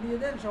অনলাইন থেকে দিয়ে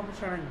দেন,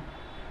 সমস্যা নেই।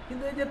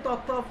 কিন্তু এই যে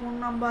তথ্য, ফোন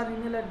নাম্বার,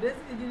 ইমেল অ্যাড্রেস,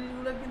 এই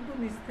জিনিসগুলো কিন্তু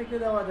নিচ থেকে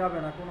দেওয়া যাবে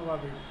না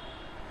কোনোভাবেই।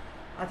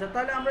 আচ্ছা,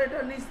 তাহলে আমরা এটা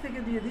নিচ থেকে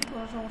দিয়ে দিই,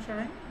 কোনো সমস্যা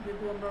নেই।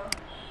 যেহেতু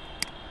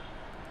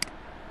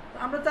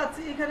আমরা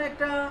চাচ্ছি এখানে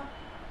একটা,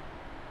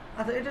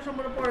 আচ্ছা এটা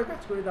সম্পর্কে পরে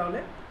কাজ করি। তাহলে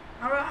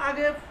আমরা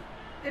আগে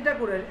এটা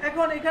করে,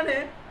 এখন এখানে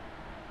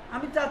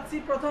আমি চাচ্ছি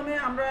প্রথমে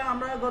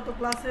আমরা গত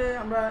ক্লাসে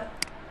আমরা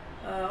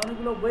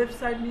অনেকগুলো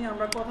ওয়েবসাইট নিয়ে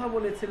আমরা কথা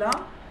বলেছিলাম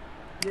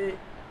যে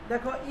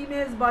দেখো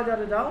ইমেজ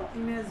বাজারে যাও,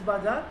 ইমেজ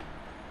বাজার,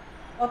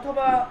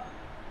 অথবা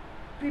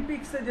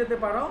প্রিপিক্সে যেতে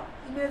পারো।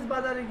 ইমেজ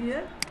বাজারে গিয়ে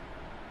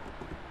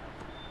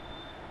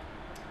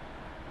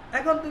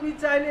এখন তুমি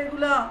চাইলে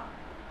এগুলা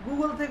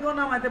গুগল থেকেও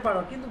নামাইতে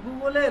পারো, কিন্তু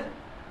গুগলের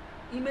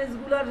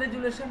ইমেজগুলার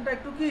রেজুলেশনটা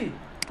একটু কি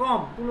কম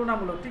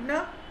তুলনামূলক, ঠিক না।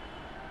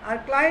 আর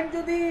ক্লায়েন্ট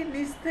যদি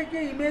নিচ থেকে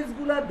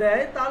ইমেজগুলা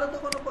দেয় তাহলে তো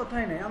কোনো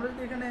কথাই নেই। আমরা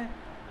যদি এখানে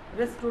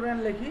রেস্টুরেন্ট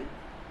লিখি,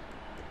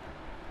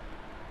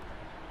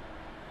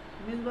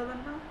 ইমেজ বাজার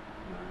না,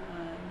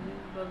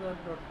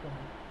 imagebazar.com,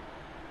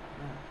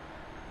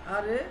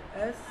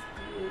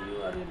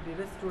 RASTAURNT,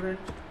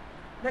 রেস্টুরেন্ট।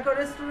 দেখো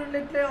রেস্টুরেন্ট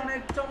লিখলে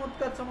অনেক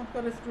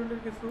চমৎকার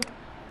রেস্টুরেন্টের কিছু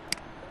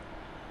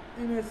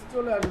ইমেজ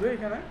চলে আসবে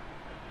এখানে।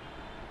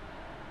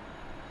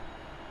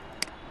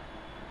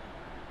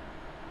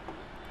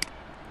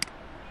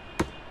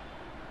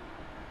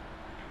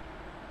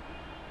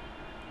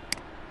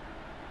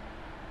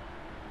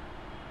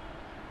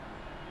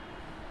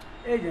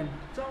 এই যে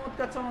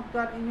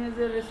চমৎকার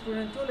ইমেজের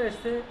রেস্টুরেন্ট চলে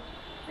এসছে।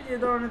 এই যে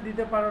ধরনের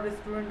দিতে পারো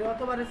রেস্টুরেন্টে,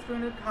 অথবা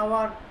রেস্টুরেন্টের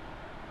খাবার,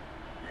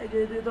 এই যে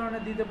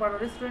ধরনের দিতে পারো।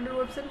 রেস্টুরেন্টের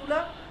ওয়েবসাইটগুলো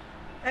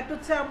একটা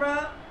হচ্ছে আমরা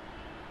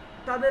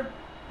তাদের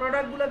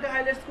প্রোডাক্টগুলোকে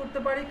হাইলাইট করতে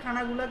পারি,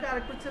 খানাগুলোকে,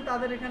 আরেকটা হচ্ছে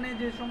তাদের এখানে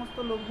যে সমস্ত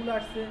লোকগুলো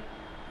আসছে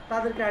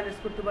তাদেরকে হাইলাইট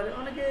করতে পারি।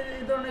 অনেকে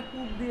এই ধরনের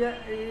কুক দিয়ে,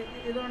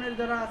 এই ধরনের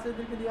যারা আছে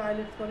এদেরকে দিয়ে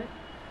হাইলাইট করে।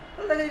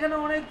 তাহলে এখানে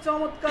অনেক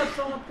চমৎকার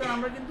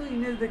আমরা কিন্তু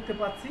ইমেজ দেখতে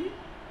পাচ্ছি।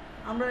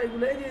 আমরা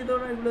এগুলো এই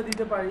ধরনের এগুলো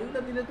দিতে পারি।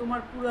 এগুলো দিলে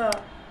তোমার পুরা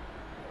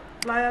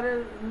ফ্লায়ারের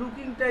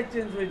লুকিংটাই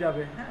চেঞ্জ হয়ে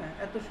যাবে। হ্যাঁ,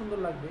 এত সুন্দর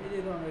লাগবে। এই যে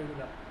ধরনের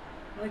এগুলো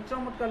অনেক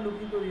চমৎকার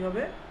লুকিং তৈরি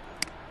হবে।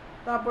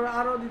 তারপরে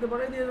আরও দিতে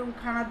পারো, এই যে এরকম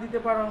খানা দিতে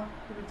পারো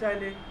তুমি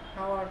চাইলে,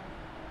 খাওয়ার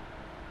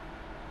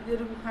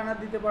যেরকম খানা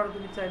দিতে পারো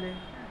তুমি চাইলে।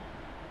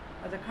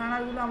 আচ্ছা,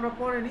 খানাগুলো আমরা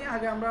পরে নিই,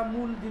 আগে আমরা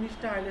মূল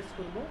জিনিসটা হাইলাইট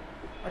করব।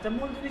 আচ্ছা,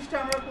 মূল জিনিসটা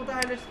আমরা কোথায়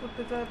হাইলাইট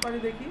করতে পারি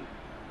দেখি।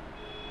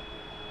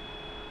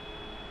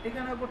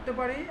 এখানেও করতে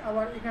পারি,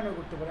 আবার এখানেও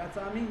করতে পারি।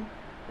 আচ্ছা, আমি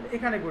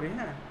এখানে করি।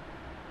 হ্যাঁ,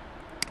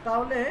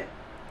 তাহলে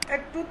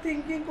একটু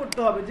থিঙ্কিং করতে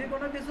হবে যে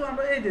কোনো কিছু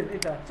আমরা, এই যে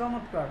এটা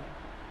চমৎকার,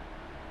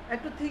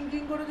 একটু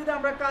থিঙ্কিং করে যদি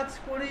আমরা কাজ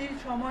করি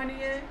সময়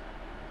নিয়ে,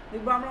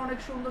 দেখবো আমরা অনেক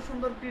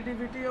সুন্দর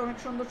ক্রিয়েটিভিটি, অনেক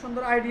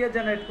সুন্দর আইডিয়া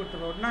জেনারেট করতে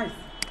পারবো। নাইস,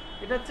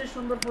 এটা হচ্ছে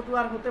সুন্দর ফটো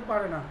আর হতে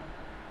পারে না।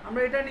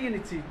 আমরা এটা নিয়ে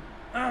নিচ্ছি।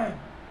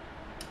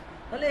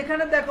 তাহলে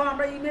এখানে দেখো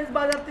আমরা ইমেজ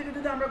বাজার থেকে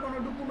যদি আমরা কোনো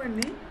ডকুমেন্ট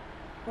নিই,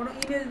 কোনো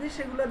ইমেজ দিই,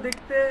 সেগুলো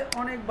দেখতে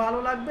অনেক ভালো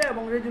লাগবে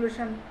এবং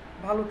রেজুলেশন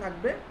ভালো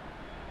থাকবে।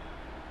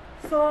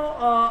 সো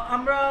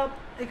আমরা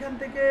এখান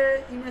থেকে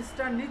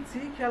ইমেজটা নিচ্ছি।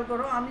 খেয়াল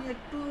করো, আমি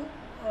একটু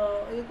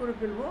করে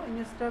ফেলবো।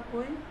 ইমেজটা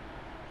কই,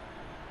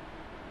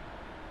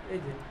 এই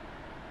যে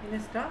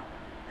ইমেজটা।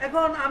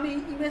 এখন আমি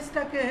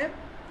ইমেজটাকে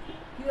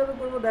কীভাবে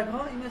করবো দেখো,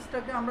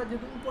 ইমেজটাকে আমরা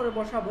যেহেতু উপরে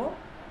বসাবো,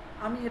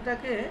 আমি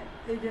এটাকে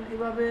এই যে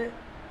এভাবে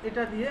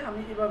এটা দিয়ে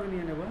আমি এভাবে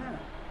নিয়ে নেব। হ্যাঁ,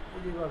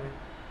 এই যে এভাবে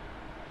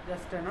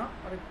জাস্ট না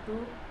আর একটু,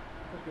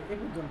 ওকে এই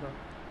পর্যন্ত,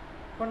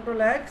 কন্ট্রোল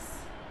এক্স,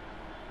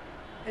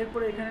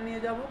 এরপরে এখানে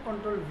নিয়ে যাব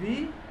কন্ট্রোল ভি।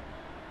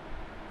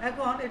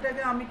 এখন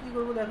এটাকে আমি কি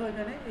করব দেখো,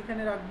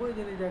 এখানে রাখবো এই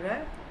যে এই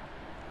জায়গায়,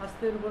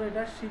 আস্তে উপরে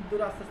এটা শিফট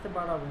ধরে আস্তে আস্তে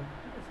বাড়াবো,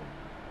 ঠিক আছে,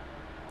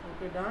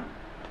 ওকে ডান।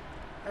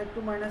 আর একটু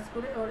মাইনাস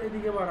করে আর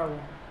এদিকে বাড়াবো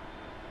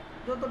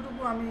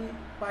যতটুকু আমি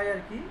পাই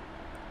আর কি।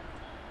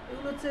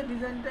 এগুলো হচ্ছে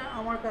ডিজাইনটা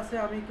আমার কাছে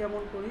আমি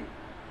কেমন করি।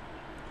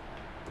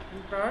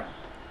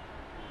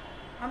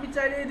 আমি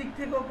চাইলে এই দিক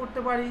থেকেও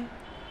করতে পারি,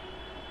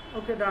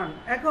 ওকে ডান।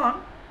 এখন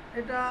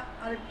এটা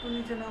আরেকটু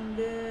নিচে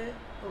নামবে,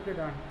 ওকে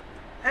ডান।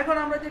 এখন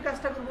আমরা যে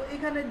কাজটা করব,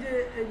 এখানে যে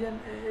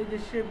এই যে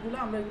শেপগুলো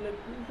আমরা এগুলো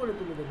একটু উপরে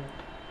তুলে দেবো,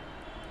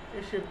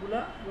 এই শেপগুলো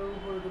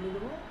উপরে তুলে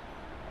দেবো,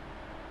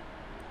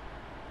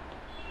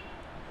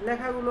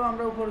 লেখাগুলো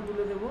আমরা উপরে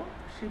তুলে দেবো,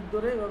 শিফট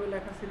ধরে এভাবে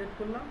লেখা সিলেক্ট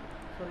করলাম,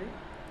 সরি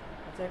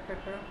আচ্ছা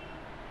একটা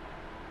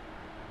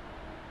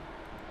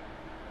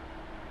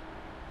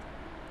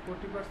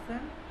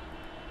 40%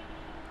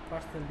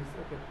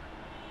 ওকে।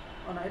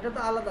 না, এটা তো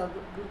আলাদা,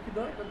 দুঃখিত,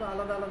 এটা তো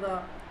আলাদা আলাদা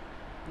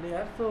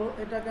লেয়ার, তো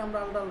এটাকে আমরা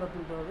আলাদা আলাদা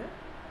তুলতে হবে।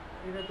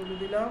 এটা তুলে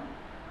দিলাম,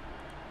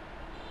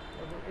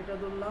 তারপর এটা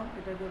ধরলাম,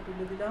 এটাকে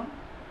তুলে দিলাম,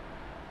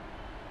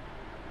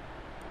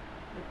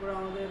 এরপরে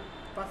আমাদের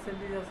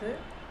পার্সেন্টেজ আছে,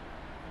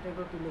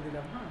 এটাকে তুলে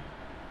দিলাম। হ্যাঁ,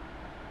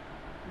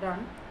 ডান।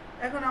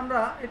 এখন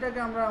এটাকে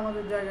আমরা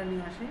আমাদের জায়গা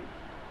নিয়ে আসি,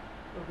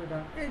 ওকে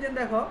ডান। এই যে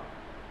দেখো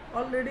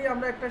অলরেডি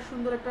আমরা একটা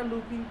সুন্দর একটা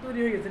লুকিং তৈরি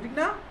হয়ে গেছে, ঠিক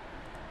না?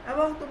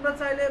 এবং তোমরা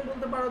চাইলে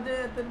বলতে পারো যে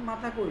এতে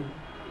মাথা কই,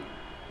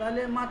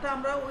 তাহলে মাথা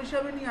আমরা ওই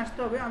হিসাবে নিয়ে আসতে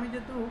হবে। আমি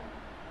যেহেতু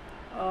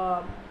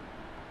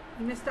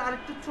ইমেজটা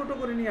আরেকটু ছোট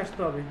করে নিয়ে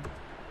আসতে হবে,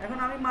 এখন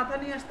আমি মাথা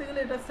নিয়ে আসতে গেলে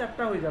এটা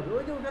চ্যাপটা হয়ে যাবে,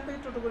 ওই যে ওখান থেকে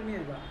ছোট করে নিয়ে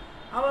আসবা।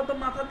 আবার তো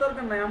মাথার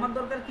দরকার নাই, আমার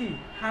দরকার কি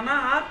খানা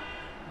আর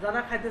যারা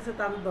খাইতেছে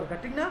তাদের দরকার,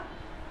 ঠিক না?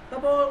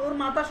 তারপর ওর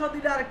মাথা সহ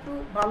দিলে আরেকটু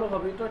ভালো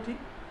হবে, এটা ঠিক।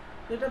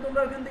 তো এটা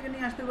তোমরা ওখান থেকে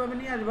নিয়ে আসতে পারবে,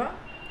 নিয়ে আসবা।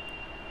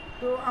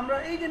 তো আমরা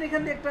এই যে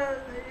এখান থেকে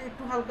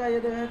একটু হালকা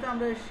ইয়ে দেখা যাচ্ছে,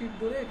 আমরা শিট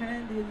ধরে এখানে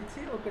দিয়ে দিচ্ছি,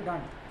 ওকে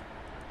ডান।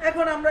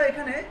 এখন আমরা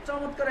এখানে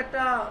চমৎকার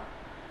একটা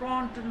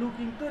ফ্রন্ট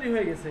লুকিং তৈরি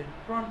হয়ে গেছে,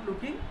 ফ্রন্ট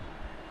লুকিং,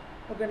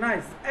 ওকে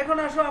নাইস। এখন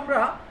আসো আমরা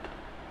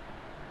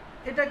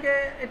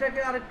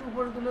এটাকে আরেকটু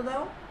উপরে তুলে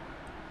দাও,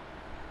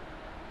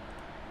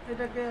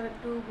 এটাকে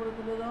আরেকটু উপরে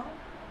তুলে দাও,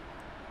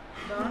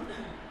 ডান।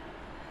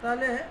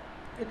 তাহলে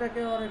এটাকে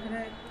আর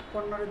এখানে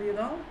কর্নারে দিয়ে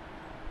দাও।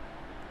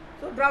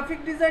 তো গ্রাফিক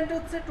ডিজাইনটা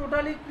হচ্ছে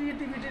টোটালি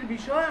ক্রিয়েটিভিটির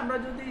বিষয়। আমরা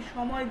যদি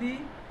সময় দিই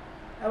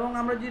এবং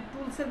আমরা যে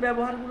টুলসের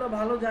ব্যবহারগুলো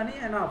ভালো জানি,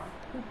 এনাফ,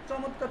 খুব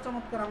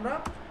চমৎকার আমরা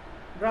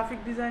গ্রাফিক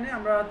ডিজাইনে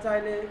আমরা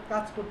চাইলে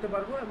কাজ করতে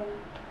পারবো।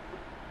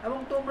 এবং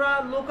তোমরা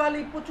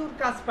লোকালি প্রচুর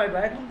কাজ পাইবা।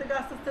 এখন থেকে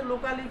আস্তে আস্তে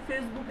লোকালি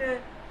ফেসবুকে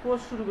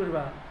পোস্ট শুরু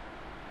করবা,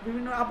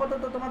 বিভিন্ন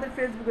আপাতত তোমাদের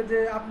ফেসবুকে যে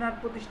আপনার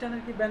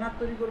প্রতিষ্ঠানের কি ব্যানার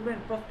তৈরি করবেন,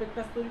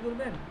 প্রসপেক্টাস তৈরি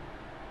করবেন,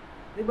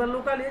 এবার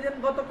লোকালি এই যে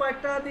গত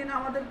কয়েকটা দিন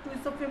আমাদের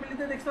টুইনসফট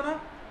ফ্যামিলিতে দেখছো না,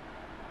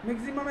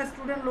 ম্যাক্সিমাম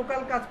স্টুডেন্ট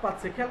লোকাল কাজ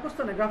পাচ্ছে, খেয়াল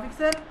করছো না?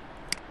 গ্রাফিক্সের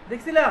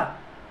দেখছিলা?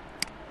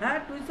 হ্যাঁ,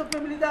 টুইনসফট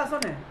ফ্যামিলিতে আসো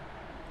না?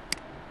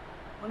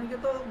 অনেকে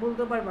তো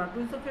বলতে পারবে না।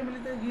 টুইনসফট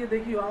ফ্যামিলিতে গিয়ে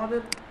দেখিও,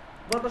 আমাদের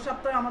গত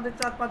সপ্তাহে আমাদের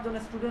 4-5 জন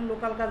স্টুডেন্ট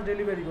লোকাল কাজ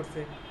ডেলিভারি করছে,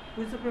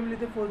 টুইনসফট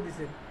ফ্যামিলিতে পোস্ট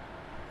দিছে।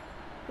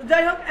 তো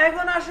যাই হোক,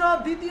 এখন আসো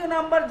দ্বিতীয়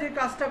নাম্বার যে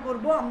কাজটা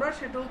করব আমরা,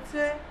 সেটা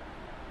হচ্ছে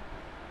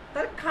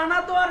তার খানা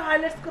তো আর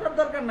হাইলাইট করার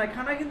দরকার নাই,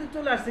 খানা কিন্তু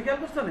চলে আসছে, খেয়াল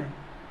করছো না?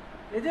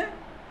 এই যে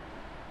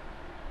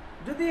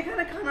যদি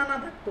এখানে খানা না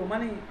থাকতো,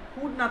 মানে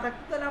ফুড না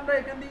থাকতো, তাহলে আমরা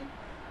এখান দিয়ে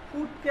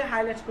ফুডকে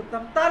হাইলাইট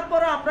করতাম।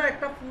 তারপরে আমরা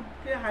একটা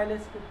ফুডকে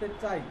হাইলাইট করতে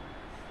চাই,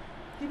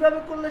 কিভাবে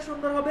করলে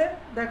সুন্দর হবে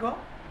দেখো,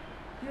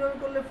 কিভাবে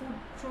করলে ফুড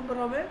সুন্দর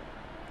হবে।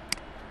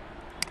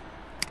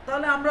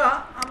 তাহলে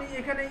আমি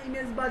এখানে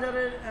ইমেজ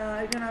বাজারের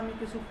এখানে আমি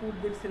কিছু ফুড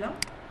দেখছিলাম,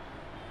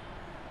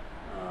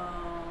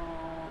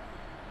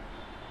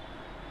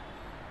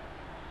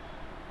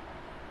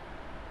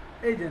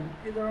 এই যে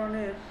এই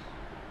ধরনের,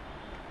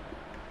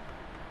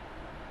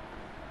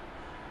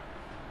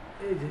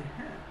 এই যে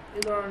হ্যাঁ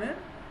এই ধরনের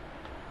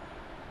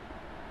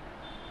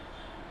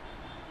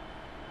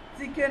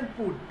চিকেন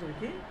ফুড আর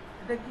কি,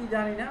 এটা কি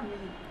জানি না আমি।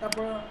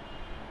 তারপর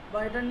বা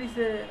এটার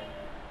নিচে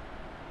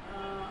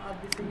আর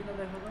দিচ্ছে কিনা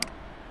দেখো তো,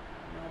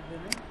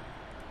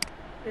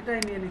 এটাই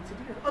নিয়ে নিচ্ছি,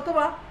 ঠিক আছে।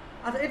 অথবা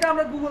আচ্ছা, এটা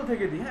আমরা গুগল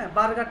থেকে দিই, হ্যাঁ,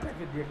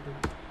 বার্গারটাকে দিই, একটু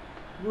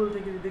গুগল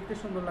থেকে দিই, দেখতে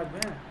সুন্দর লাগবে।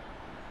 হ্যাঁ,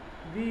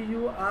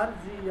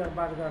 BURGER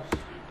বার্গার,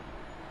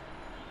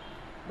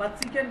 বা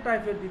চিকেন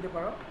টাইপের দিতে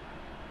পারো,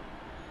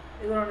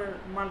 এই ধরনের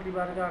মাল্টি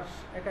বার্গার,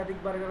 একাধিক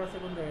বার্গার আছে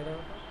কোন জায়গায়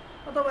দেখো,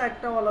 অথবা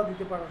একটা ওয়ালা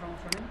দিতে পারো,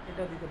 সমস্যা নেই,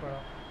 এটা দিতে পারো,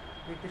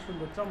 দেখতে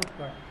সুন্দর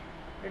চমৎকার।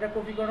 এটা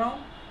কপি করো,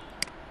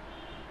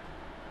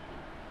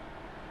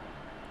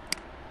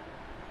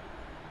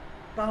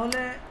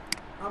 তাহলে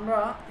আমরা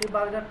এই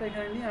বার্গারটা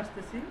এখানে নিয়ে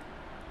আসতেছি,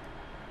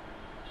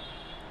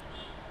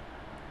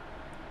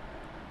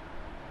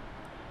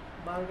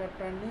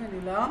 বার্গারটা নিয়ে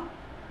নিলাম,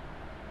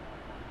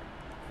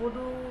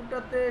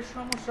 ফটোটাতে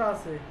সমস্যা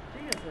আছে,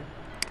 ঠিক আছে।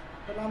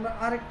 তাহলে আমরা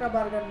আরেকটা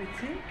বার্গার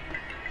নিচ্ছি।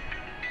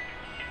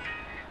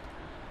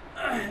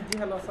 জি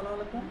হ্যালো, আসসালামু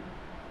আলাইকুম।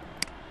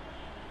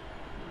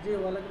 জি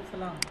ওয়ালাইকুম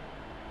সালাম।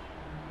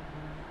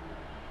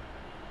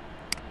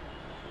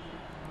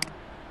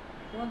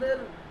 তোমাদের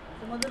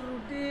তোমাদের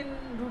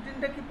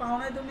রুটিনটা কি পাও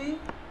নাই তুমি?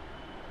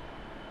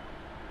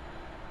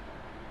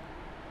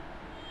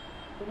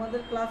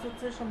 তোমাদের ক্লাস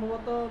হচ্ছে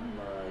সম্ভবত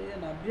ইয়ে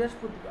না,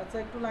 বৃহস্পতিবার। আচ্ছা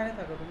একটু লাইনে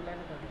থাকো, তুমি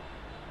লাইনে থাকো।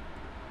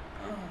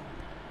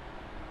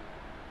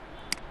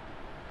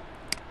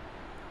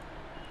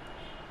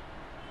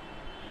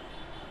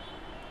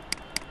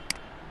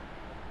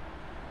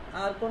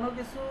 আর কোনো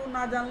কিছু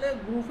না জানলে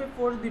গ্রুপে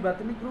পোস্ট দিবা।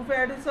 তুমি গ্রুপে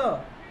অ্যাড হইছো?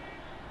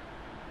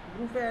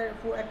 গ্রুপে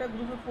একটা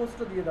গ্রুপে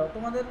পোস্টও দিয়ে দাও।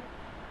 তোমাদের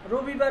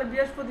রবিবার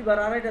বৃহস্পতিবার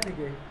 2:30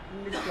 থেকে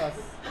ইংলিশ ক্লাস,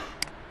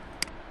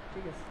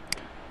 ঠিক আছে?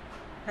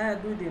 হ্যাঁ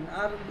 2 দিন।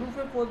 আর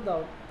গ্রুপে পোস্ট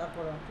দাও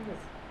তারপর, ঠিক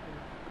আছে?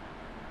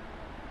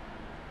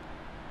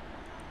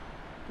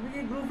 তুমি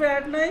কি গ্রুপে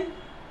অ্যাড নাই?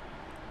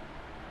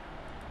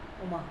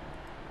 ওমা,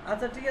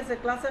 আচ্ছা ঠিক আছে,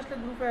 ক্লাসে আসলে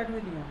গ্রুপে অ্যাড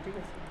হয়ে নিও, ঠিক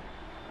আছে?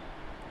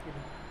 ঠিক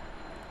আছে,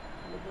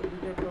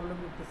 দুইটাই প্রবলেম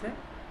করতেছে।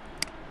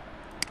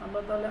 আমরা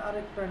তাহলে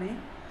আরেকটা নিই।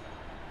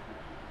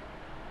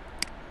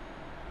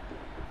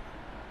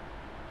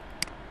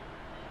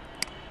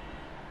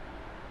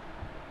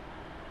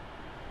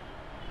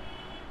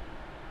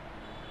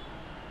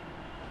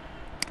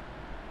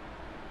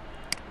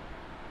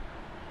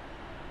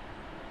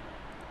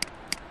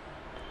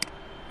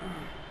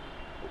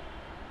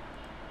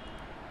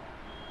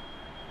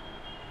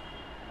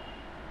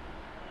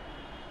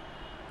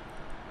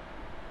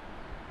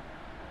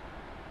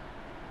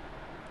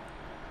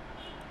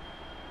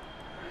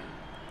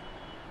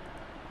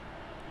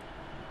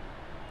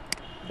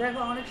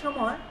 দেখো অনেক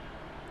সময়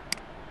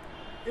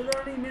এই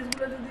ধরনের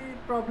ইমেজগুলো যদি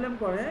প্রবলেম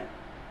করে,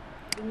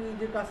 তুমি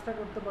যে কাজটা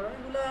করতে পারো,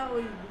 এগুলা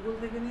ওই গুগল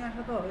থেকে নিয়ে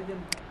আসা। তো এই যে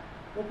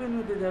ওপেন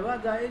হতে যাবা,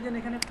 যা এই যে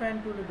এখানে ফ্যান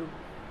টুলে ঢুক,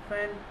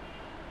 ফ্যান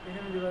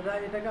এখানে যাবা, যা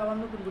এটাকে আবার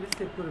নতুন করে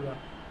সেভ করবা,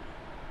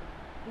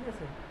 ঠিক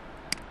আছে?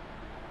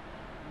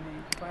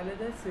 ফাইলে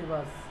যাই, সেভ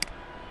আস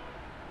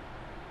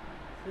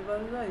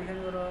যায়, এখানে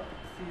ধরো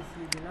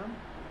সি দিলাম।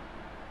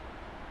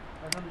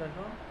 এখন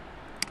দেখো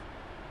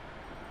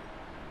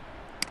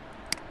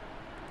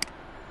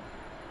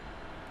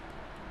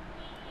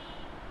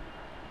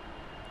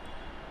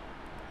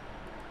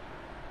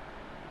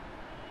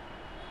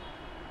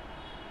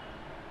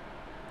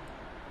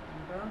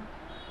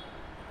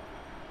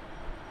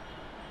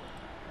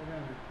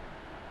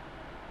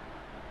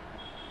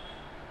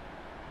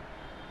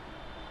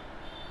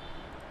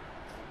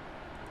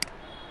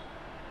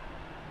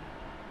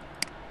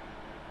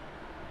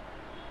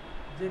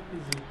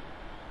জেপিজি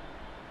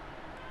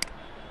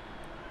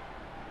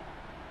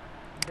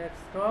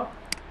ডেস্কটপ,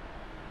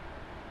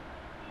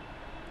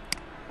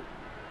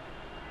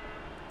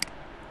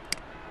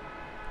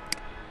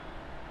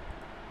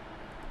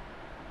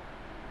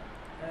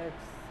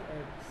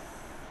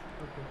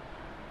 ওকে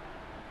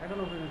এখন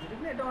ওপেন হচ্ছে, ঠিক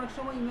না? এটা অনেক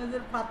সময়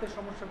ইমেজের পাতে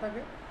সমস্যা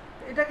থাকে।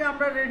 এটাকে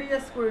আমরা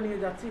রেডিয়াস করে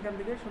নিয়ে যাচ্ছি এখান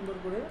থেকে সুন্দর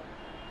করে,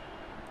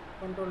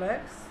 কন্ট্রোল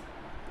এক্স,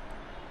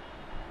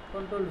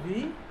 কন্ট্রোল ভি।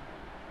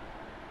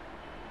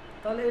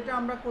 তাহলে এটা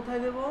আমরা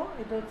কোথায় দেব?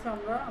 এটা হচ্ছে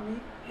আমি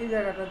এই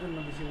জায়গাটার জন্য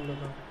বেশি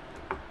মূলত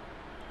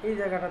এই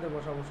জায়গাটাতে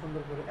বসাবো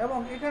সুন্দর করে। এবং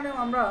এখানেও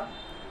আমরা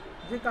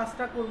যে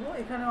কাজটা করব,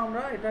 এখানেও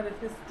আমরা এটার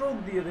একটু স্ট্রোক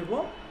দিয়ে দেব,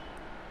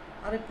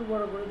 আর একটু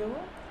বড় করে দেব।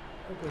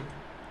 ওকে,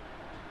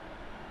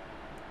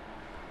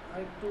 আর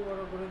একটু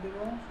বড় করে দেব,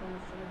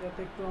 সমস্যা নেই, যাতে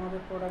একটু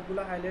আমাদের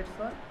প্রোডাক্টগুলো হাইলাইটস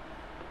হয়।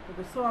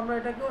 ওকে, সো আমরা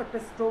এটাকেও একটা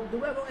স্ট্রোক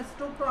দেবো, এবং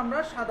স্ট্রোকটা আমরা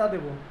সাদা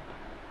দেব।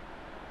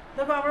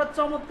 দেখো আমরা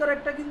চমৎকার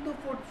একটা কিন্তু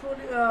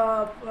পোর্টফোলিও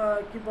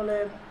কি বলে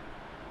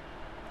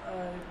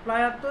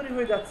প্লায়ার তৈরি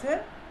হয়ে যাচ্ছে,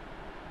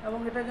 এবং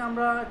এটাকে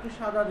আমরা একটু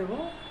সাদা দেব।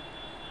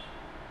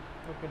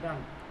 ওকে ডান।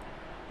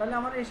 তাহলে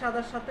আমার এই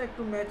সাদার সাথে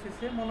একটু ম্যাচ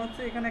হয়েছে, মনে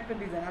হচ্ছে এখানে একটা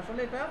ডিজাইন।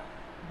 আসলে এটা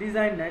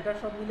ডিজাইন না, এটা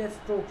সব মিলে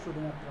স্ট্রোক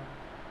শুধুমাত্র।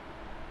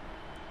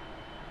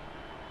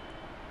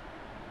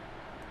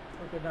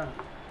 ওকে ডান।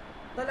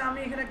 তাহলে আমি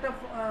এখানে একটা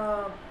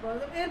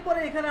এরপরে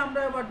এখানে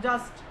আমরা এবার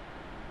জাস্ট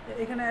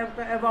এখানে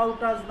একটা অ্যাবাউট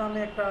আস নামে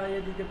একটা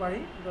ইয়ে দিতে পারি।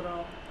 ধরো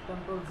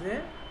কন্ট্রোল জে,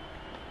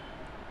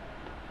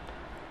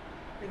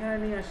 এখানে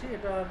নিয়ে আসি,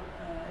 এটার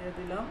ইয়ে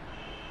দিলাম।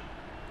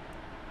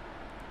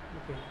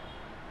 ওকে,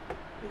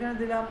 এখানে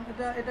দিলাম।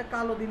 এটা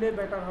কালো দিলে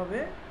বেটার হবে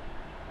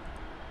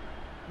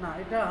না,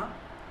 এটা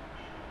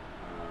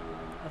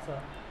আচ্ছা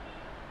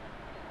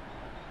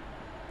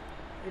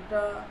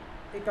এটা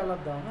এই কালার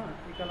দাও, হ্যাঁ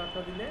এই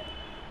কালারটা দিলে,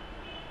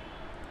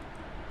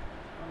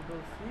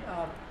 কন্ট্রোল সি,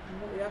 আর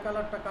এই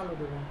কালারটা কালো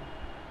দেবো।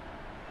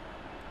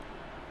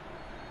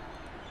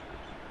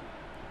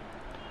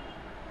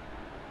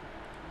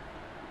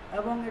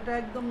 এবং এটা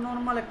একদম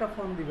নর্মাল একটা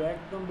ফোন দিবে,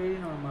 একদম ভেরি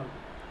নর্মাল,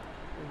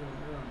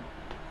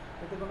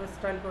 এতে কোনো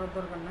স্টাইল করার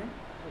দরকার নাই।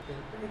 ওকে,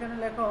 এখানে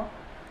লেখো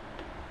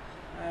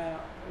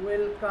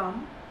ওয়েলকাম,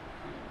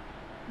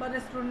 বা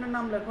রেস্টুরেন্টের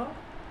নাম লেখো,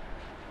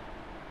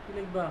 কি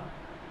লিখবা?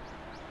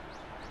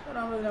 তাহলে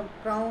আমরা দিলাম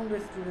ক্রাউন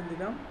রেস্টুরেন্ট,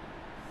 দিলাম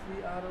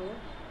CRO,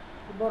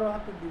 বড়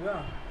হাতে দিবা।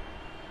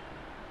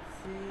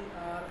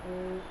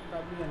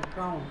 CROWN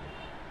crown.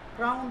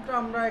 ক্রাউনটা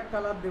আমরা এক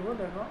কালার দেব,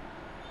 দেখো,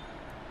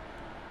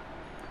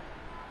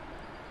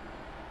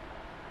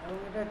 এবং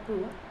এটা একটু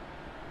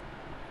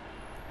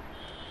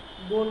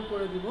বোল্ড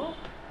করে দিব,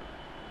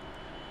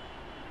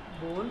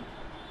 বোল্ড।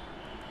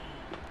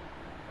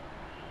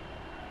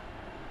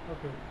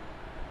 ওকে,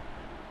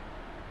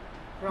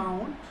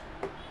 ক্রাউন।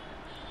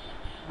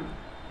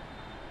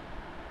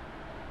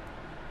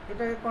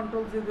 এটাকে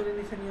কন্ট্রোল যে ধরে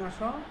নিচে নিয়ে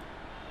আসো,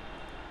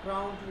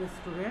 ক্রাউন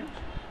রেস্টুরেন্ট,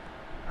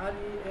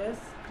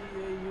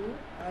 RESTAURENT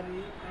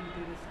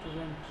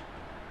রেস্টুরেন্ট।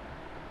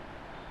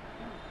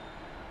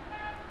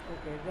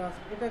 ওকে,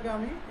 জাস্ট এটাকে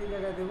আমি এই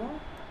জায়গায় দেবো,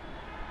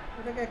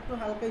 এটাকে একটু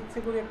হালকা ইচ্ছে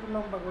করে একটু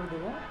লম্বা করে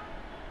দেবো।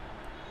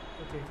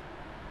 ওকে,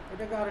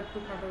 এটাকে আর একটু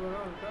খাটো করো,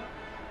 হালকা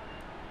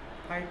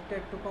হাইটটা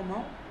একটু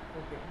কমাও।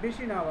 ওকে,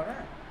 বেশি না আবার।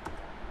 হ্যাঁ,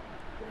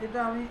 এটা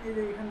আমি এই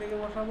যে এখান থেকে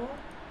বসাবো,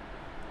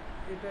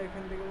 এটা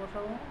এখান থেকে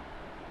বসাবো।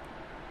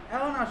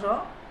 এখন আসো,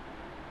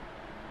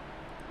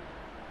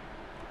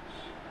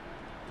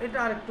 এটা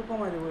আর একটু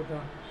কমাই দেবো, এটা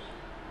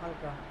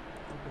হালকা।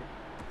 ওকে,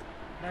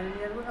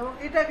 এবং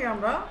এটাকে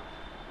আমরা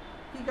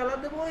কি কালার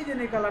দেবো? ওই যে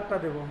এই কালারটা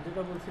দেবো,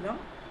 যেটা বলছিলাম,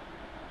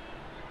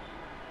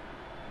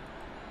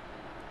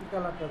 এই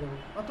কালারটা দেবো।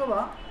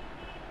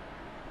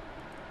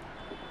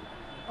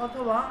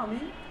 অথবা আমি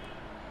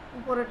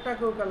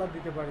উপরেরটাকেও কালার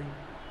দিতে পারি।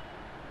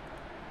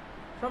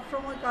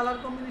 সবসময় কালার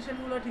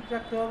কম্বিনেশনগুলো ঠিক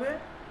রাখতে হবে,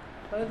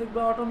 তাহলে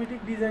দেখবা অটোমেটিক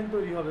ডিজাইন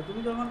তৈরি হবে।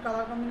 তুমি যখন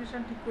কালার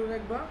কম্বিনেশন ঠিক করে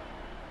রাখবা।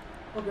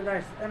 ওকে,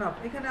 দ্যাটস এনাফ।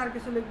 এখানে আর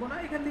কিছু লিখবো না,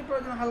 এখান থেকে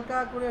প্রয়োজন হালকা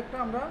করে একটা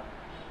আমরা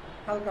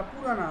হালকা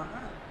পুরানা,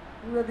 হ্যাঁ,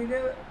 পুরো দিলে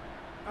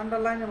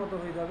আন্ডারলাইনের মতো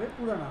হয়ে যাবে,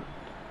 পুরানা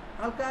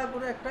হালকা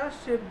করে একটা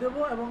শেপ দেব,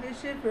 এবং এই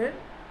শেপের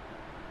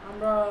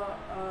আমরা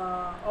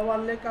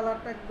ওভারলে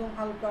কালারটা একদম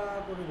হালকা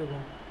করে দেব।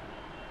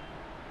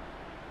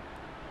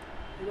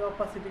 এই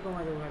অপাসিটি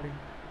কমাই দেবো খালি।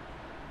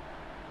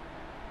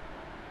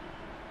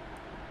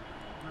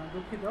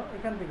 দুঃখিত,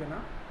 এখান থেকে না,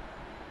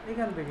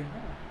 এখান থেকে।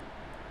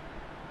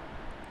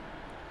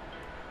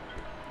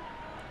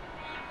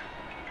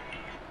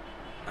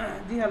 হ্যাঁ,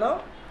 জি হ্যালো,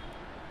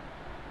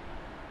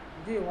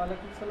 জি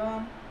ওয়ালাইকুম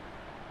সালাম,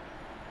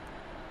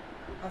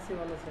 আসি,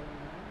 ভালো আছি।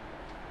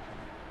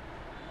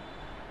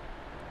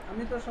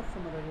 আমি তো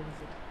সবসময় দেখে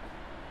দিচ্ছি।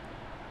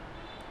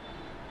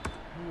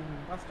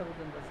 5টা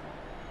পর্যন্ত আছে।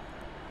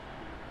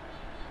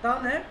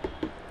 তাহলে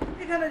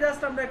এখানে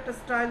জাস্ট আমরা একটা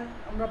স্টাইল,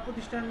 আমরা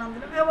প্রতিষ্ঠানের নাম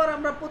দিলাম। এবার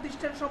আমরা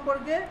প্রতিষ্ঠান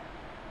সম্পর্কে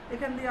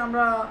এখান দিয়ে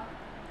আমরা,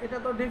 এটা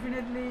তো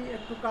ডেফিনেটলি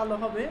একটু কালো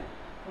হবে,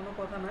 কোনো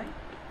কথা নাই।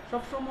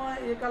 সবসময়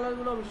এই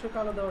কালারগুলো অবশ্যই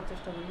কালো দেওয়ার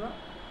চেষ্টা করবা,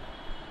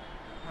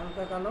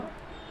 হালকা কালো।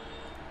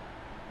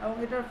 এবং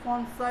এটার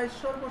ফন্ট সাইজ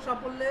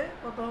সর্বসাফল্যে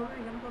কত হবে?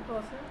 এখানে কত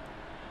আছে?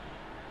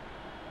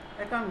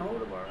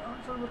 51,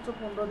 সর্বোচ্চ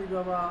 15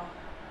 দিবা বা।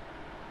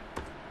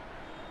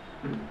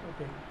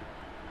 ওকে,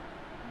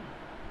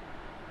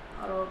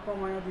 আরও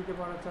কমাইও দিতে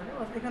পারা চাই।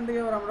 এখান থেকে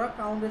এবার আমরা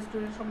কাউন্ট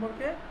রেস্টুরেন্ট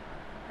সম্পর্কে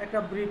একটা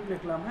ব্রিফ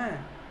লিখলাম। হ্যাঁ,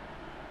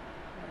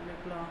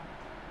 লিখলাম,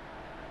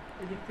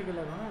 এদিক থেকে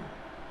লেখো। হ্যাঁ,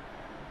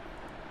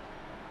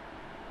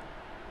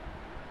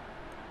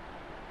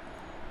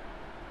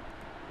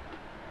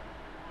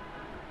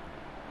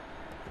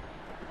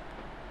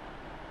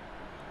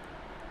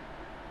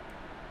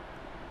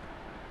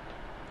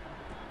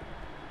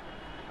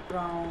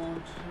 Crown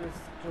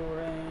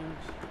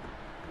Restaurant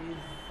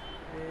is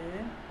a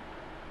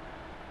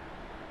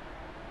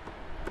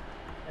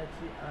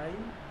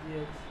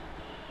HIGH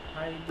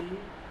highly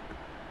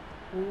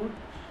food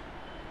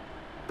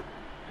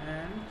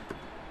and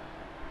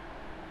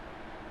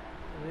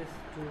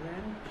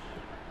restaurant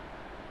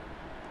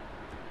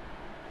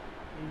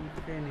in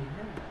Feni।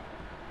 হ্যাঁ,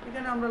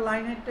 এখানে আমরা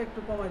লাইন হাইটটা একটু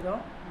কমাই দাও।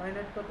 লাইন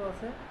হাইট কত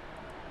আছে?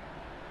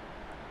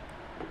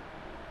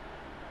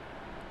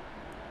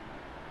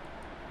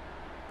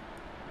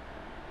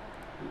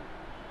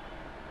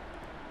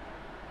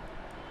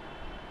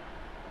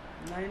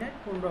 লাইন হাইট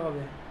 15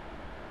 হবে।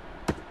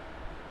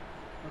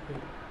 ওকে,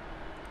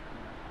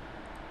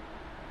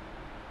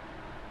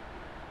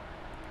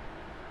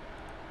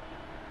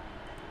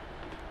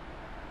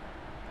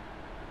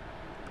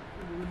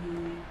 we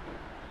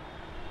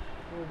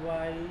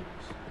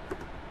provide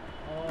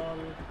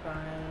all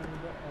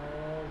kind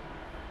of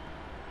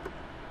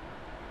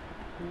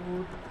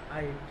food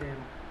item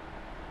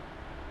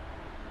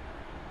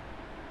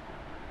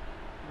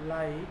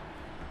like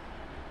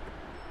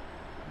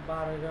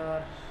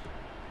burger,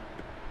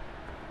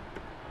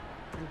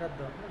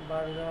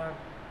 burger,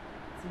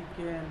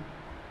 chicken.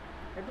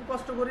 একটু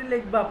কষ্ট করে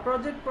লিখবা,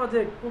 প্রজেক্ট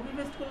কপি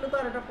পেস্ট করলে তো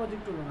আর এটা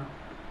প্রজেক্ট হলো না।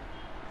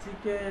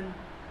 চিকেন,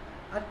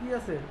 আর কি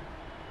আছে?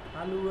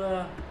 হালুয়া,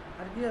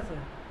 আর কি আছে?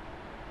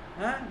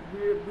 হ্যাঁ,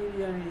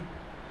 বিরিয়ানি,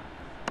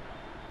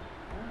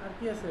 আর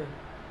কি আছে?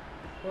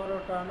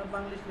 পরোটা, না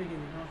বাংলিশ লিখে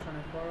দিই, সমস্যা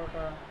নেই,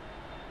 পরোটা।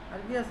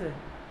 আর কি আছে?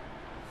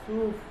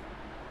 Soup,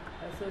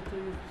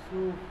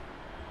 soup,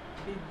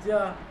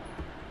 pizza.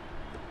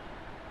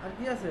 আর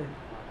কি আছে?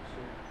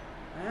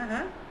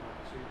 হ্যাঁ,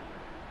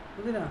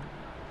 বুঝি না।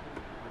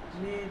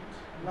 Meet,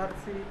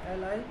 lassi,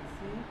 LIC,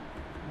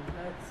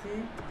 lassi,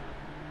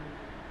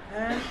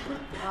 and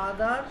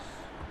others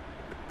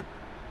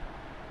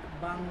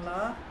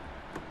Bangla,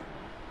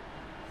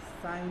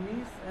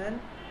 Chinese and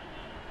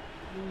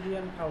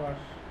Indian খাবার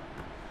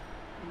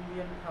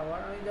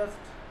আমি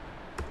জাস্ট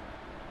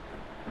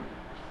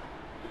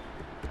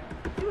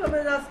কিভাবে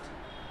জাস্ট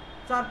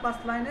 4-5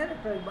 লাইনের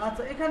একটা।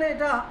 আচ্ছা এখানে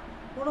এটা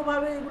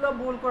কোনোভাবে এগুলো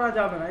বোল্ড করা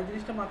যাবে না, এই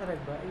জিনিসটা মাথায়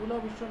রাখবে, এগুলো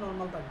অবশ্যই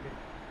নর্মাল থাকবে।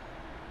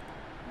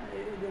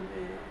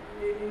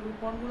 এই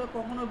ফন্টগুলো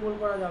কখনোই বোল্ড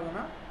করা যাবে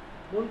না,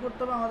 বোল্ড করতে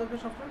হবে আমাদেরকে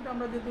সবসময়,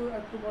 আমরা যেহেতু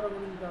একটু বড়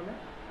করে দিতে হবে।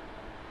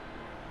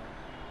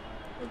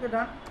 ওকে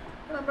ডান।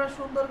 আমরা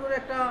সুন্দর করে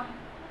একটা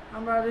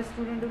আমরা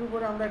রেস্টুরেন্টের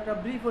উপরে আমরা একটা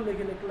ব্রিফও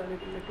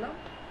লিখলাম।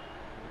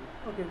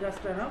 ওকে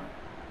জাস্ট এনাফ।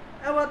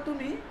 এবার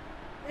তুমি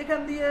এখান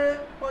দিয়ে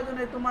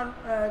প্রয়োজনে তোমার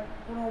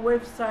কোনো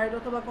ওয়েবসাইট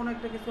অথবা কোনো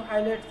একটা কিছু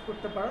হাইলাইটস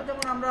করতে পারো।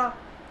 যেমন আমরা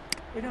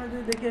এখানে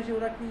যদি দেখে আসি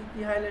ওরা কি কি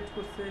হাইলাইট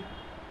করছে,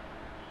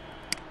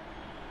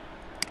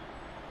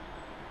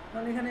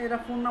 মানে এখানে এরা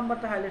ফোন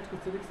নাম্বারটা হাইলাইট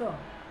করছে, দেখছো?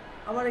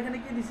 আবার এখানে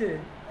কি দিছে,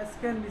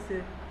 স্ক্যান দিছে,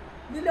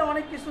 দিলে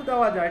অনেক কিছু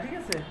দেওয়া যায়, ঠিক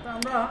আছে? তো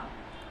আমরা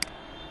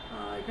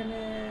এখানে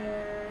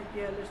কি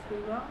হাইলাইট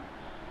করবা,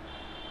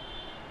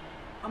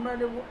 আমরা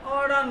দেবো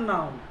অর্ডার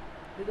নাও,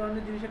 এই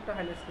ধরনের জিনিস একটা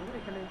হাইলাইট করবো।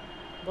 এখানে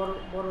বড়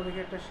বড়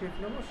দেখে একটা শেপ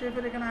নেবো,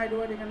 শেপের এখানে হাইড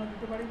ওয়াইড এখানেও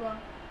দিতে পারি, বা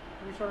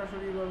আমি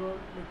সরাসরি এভাবে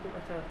দেখতে।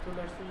 আচ্ছা চলে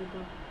আসছে, যেহেতু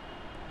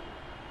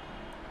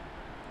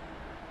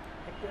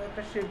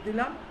একটা শেপ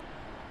দিলাম,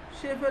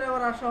 শেপের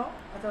আবার আসো।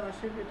 আচ্ছা না,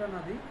 শেপ এটা না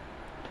দিই,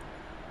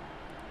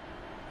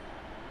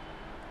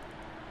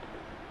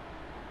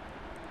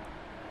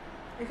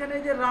 এখানে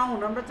এই যে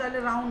রাউন্ড, আমরা চাইলে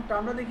রাউন্ডটা,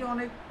 আমরা দেখি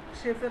অনেক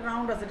শেপের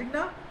রাউন্ড আছে, ঠিক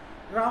না?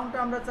 রাউন্ডটা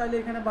আমরা চাইলে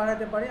এখানে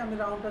বাড়াতে পারি। আমি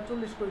রাউন্ডটা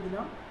 40 করে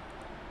দিলাম,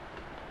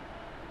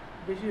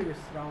 বেশি হয়ে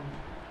গেছে রাউন্ড,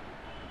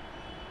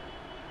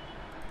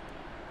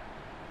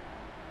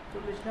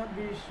 40 না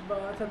 20 বা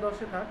আচ্ছা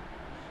 10-এ থাক,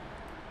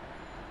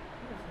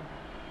 ঠিক আছে?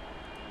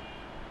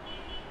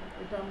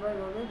 এটা আমরা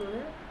এভাবে ধরে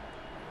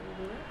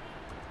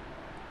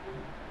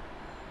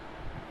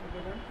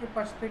এই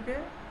পাশ থেকে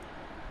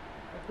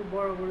একটু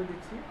বড় করে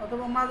দিচ্ছি,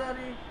 অথবা মাঝ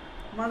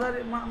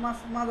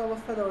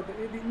অবস্থা দেওয়া,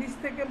 নিচ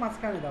থেকে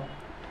মাঝখানে দাও।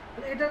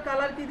 এটার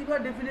কালার কি দিবা?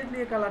 ডেফিনেটলি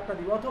এই কালারটা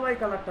দিবা, অথবা এই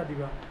কালারটা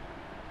দিবা।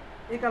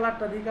 এই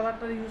কালারটা দিই,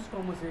 কালারটার ইউজ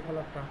কম হয়েছে, এই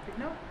কালারটা, ঠিক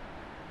না?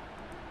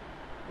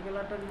 এই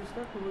কালারটার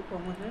ইউজটা খুবই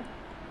কম হয়েছে,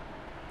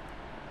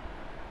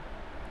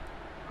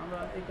 আমরা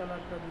এই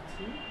কালারটা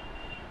দিচ্ছি।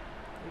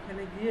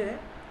 এখানে গিয়ে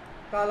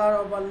কালার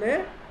ওভারলে,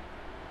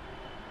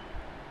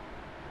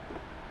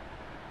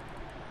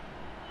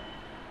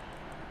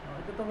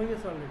 এটা তো হয়ে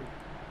গেছে অলরেডি।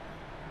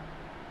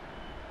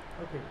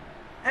 ওকে,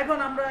 এখন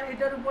আমরা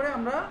এটার উপরে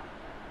আমরা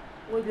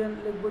ওই যে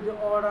লিখবো যে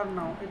অর্ডার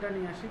নাও, এটা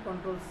নিয়ে আসি,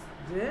 কন্ট্রোল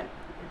জে,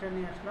 এটা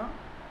নিয়ে আসলাম,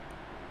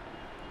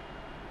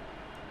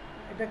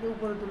 এটাকে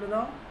উপরে তুলে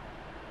দাও,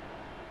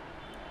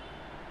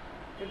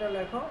 এটা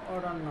লেখো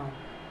অর্ডার নাও।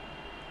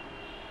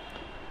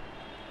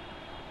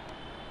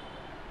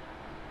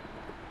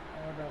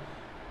 অর্ডার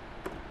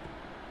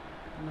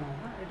নাও,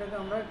 হ্যাঁ, এটাকে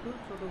আমরা একটু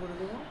ছোট করে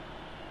দেবো,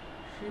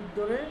 শিফট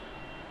ধরে,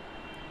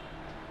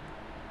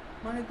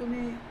 মানে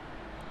তুমি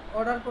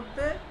অর্ডার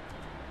করতে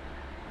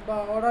বা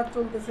অর্ডার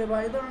চলতেছে বা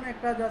এই ধরনের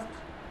একটা জাস্ট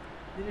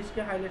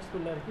জিনিসকে হাইলাইট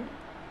করলে আর কি,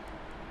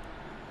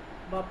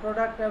 বা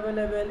প্রোডাক্ট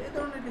অ্যাভেলেবেল, এই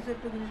ধরনের কিছু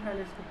একটা জিনিস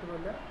হাইলাইট করতে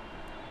পারলে।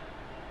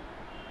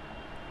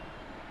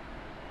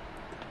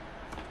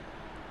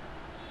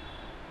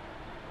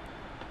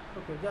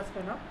 ওকে জাস্ট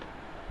এনাফ।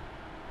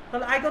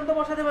 তাহলে আইকন তো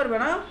বসাতে পারবে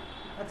না?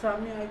 আচ্ছা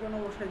আমি আইকনও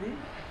বসাই দিই।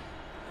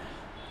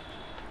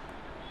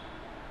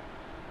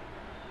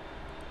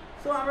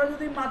 সো আমরা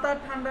যদি মাথা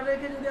ঠান্ডা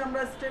রেখে যদি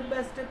আমরা স্টেপ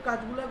বাই স্টেপ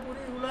কাজগুলো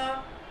করি, এগুলা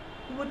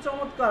খুবই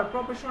চমৎকার,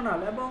 প্রফেশনাল,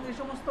 এবং এই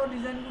সমস্ত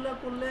ডিজাইনগুলো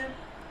করলে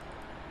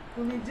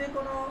তুমি যে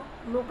কোনো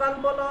লোকাল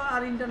বলো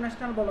আর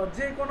ইন্টারন্যাশনাল বলো,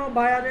 যে কোনো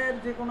বায়ারের,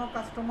 যে কোনো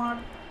কাস্টমার,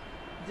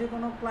 যে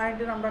কোনো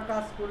ক্লায়েন্টের আমরা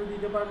কাজ করে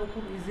দিতে পারবো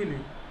খুব ইজিলি।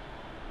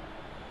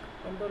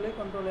 কন্ট্রোল এ,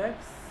 কন্ট্রোল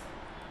এক্স,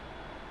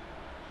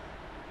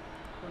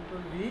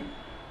 কন্ট্রোল ভি,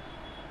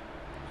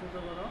 ছোট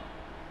করো।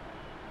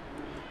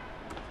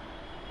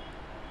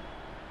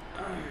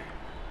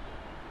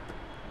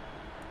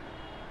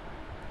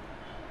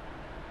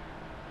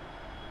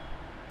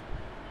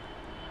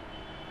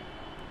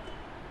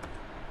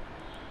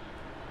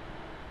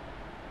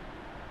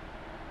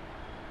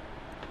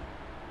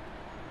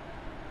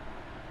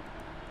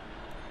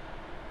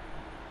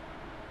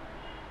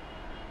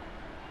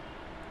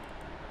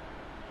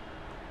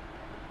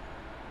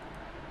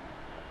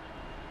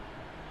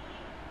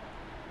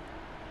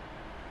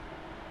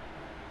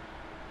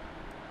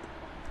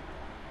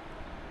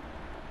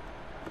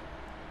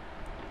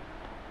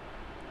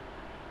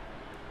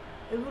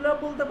 এগুলো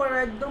বলতে পারো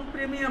একদম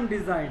প্রিমিয়াম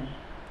ডিজাইন,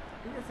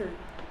 ঠিক আছে?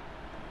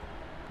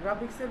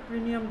 গ্রাফিক্সের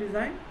প্রিমিয়াম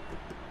ডিজাইন।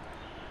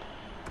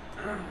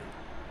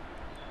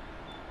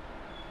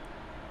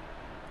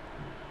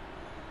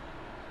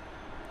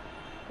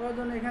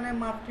 প্রয়োজন এখানে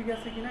মাপ ঠিক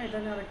আছে কিনা এটা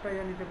নিয়ে আরেকটা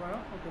ইয়ে নিতে পারো।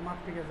 ওকে, মাপ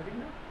ঠিক আছে, ঠিক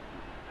না?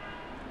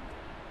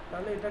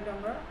 তাহলে এটাকে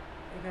আমরা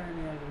এখানে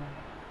নিয়ে আসবো।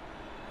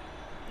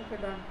 ওকে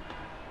ডান।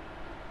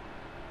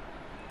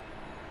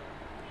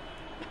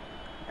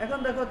 এখন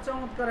দেখো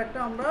চমৎকার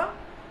একটা আমরা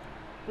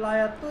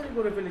প্লায়ার তৈরি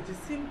করে ফেলেছি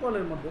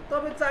সিম্পলের মধ্যে।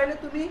 তবে চাইলে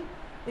তুমি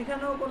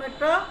এখানেও কোনো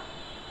একটা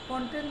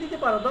কন্টেন্ট দিতে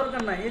পারো,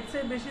 দরকার নাই এর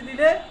চেয়ে বেশি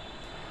দিলে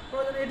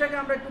প্রয়োজন। এটাকে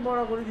আমরা একটু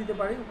বড় করে দিতে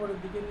পারি উপরের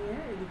দিকে নিয়ে,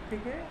 এদিক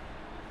থেকে।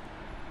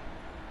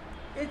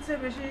 এর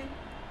চেয়ে বেশি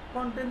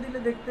কন্টেন্ট দিলে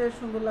দেখতে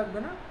সুন্দর লাগবে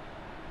না।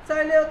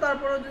 চাইলেও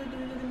তারপরে যদি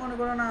তুমি যদি মনে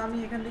করো না আমি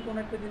এখান থেকে কোনো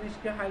একটা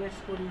জিনিসকে হাইলাইট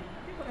করি,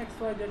 যে কোনো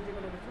XYZ যে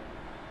কোনো কিছু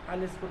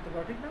হাইলাইট করতে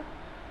পারো, ঠিক না?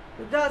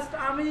 তো জাস্ট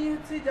আমি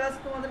জাস্ট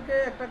তোমাদেরকে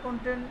একটা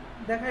কন্টেন্ট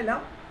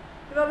দেখাইলাম।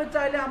 এভাবে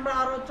চাইলে আমরা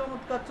আরও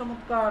চমৎকার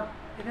চমৎকার,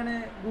 এখানে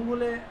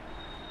গুগলে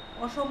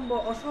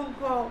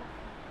অসংখ্য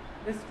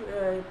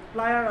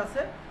প্লায়ার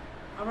আছে,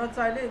 আমরা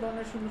চাইলে এই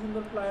ধরনের সুন্দর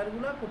সুন্দর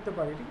প্লায়ারগুলো করতে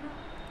পারি, ঠিক না?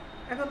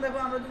 এখন দেখো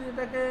আমরা যদি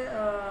এটাকে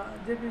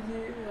জেপিজি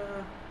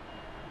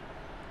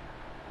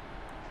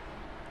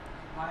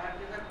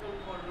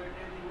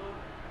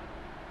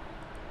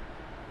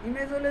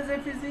ইমেজ হলে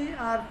জেপিজি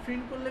আর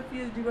প্রিন্ট করলে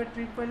পিএসডি বা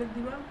ট্রিক ফাইলে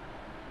দিবা।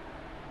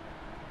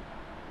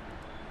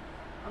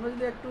 আমরা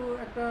যদি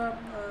একটা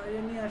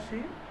ইয়ে নিয়ে আসি,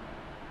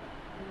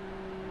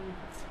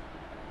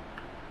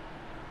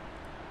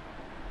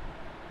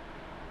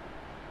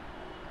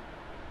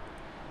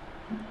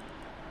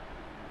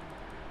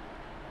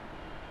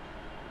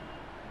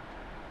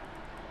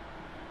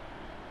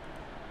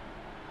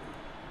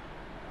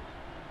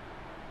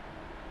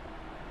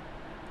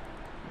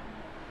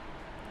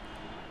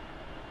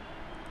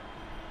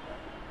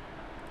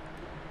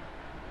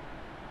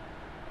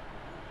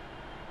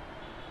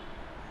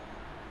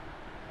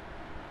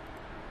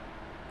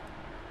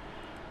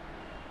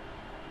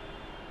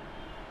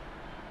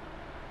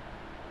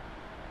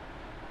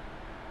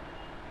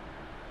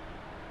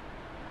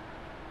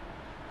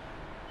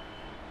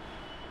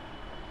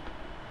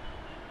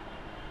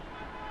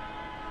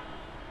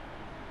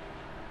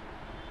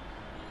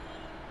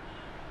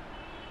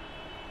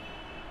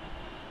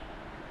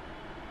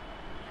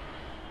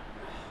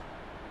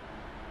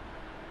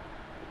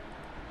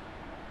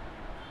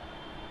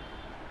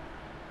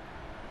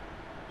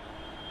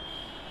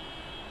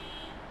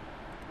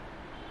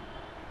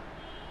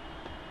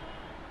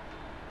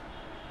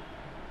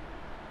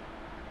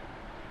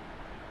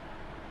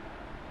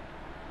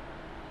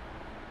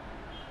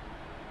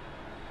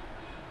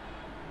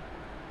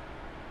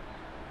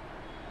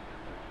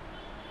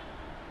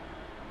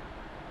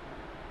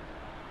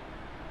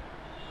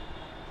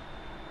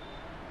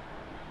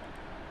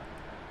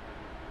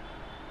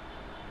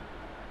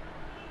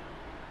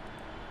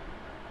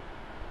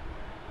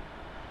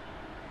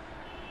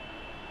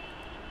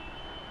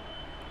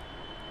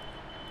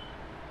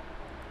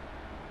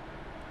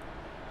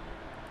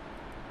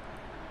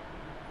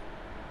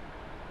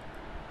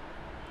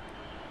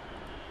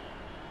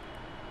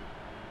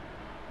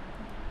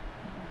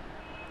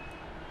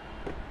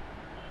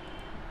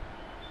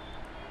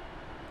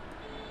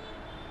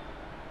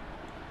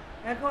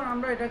 এখন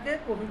আমরা এটাকে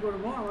কপি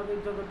করব আমাদের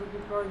যতটুকু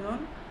প্রয়োজন।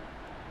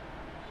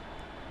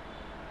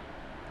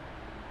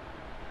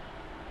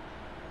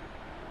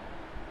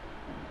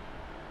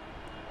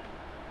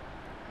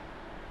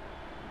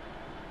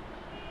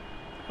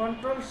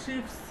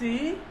 Ctrl+Shift+C,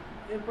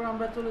 এরপর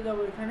আমরা চলে যাব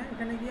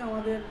এখানে গিয়ে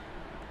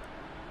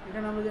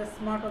এখানে আমরা যে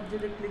স্মার্ট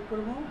অবজেক্টে ক্লিক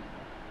করব।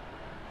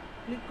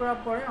 ক্লিক করার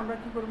পরে আমরা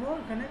কি করব,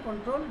 এখানে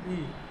Ctrl+V,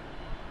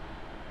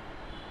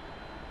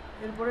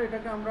 এরপরে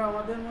এটাকে আমরা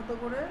আমাদের মতো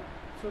করে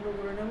ছোট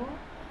করে নেব।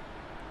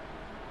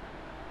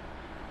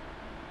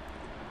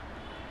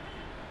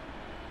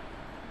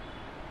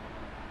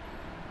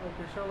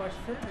 ওকে, সব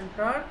আসছে,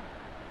 এন্টার।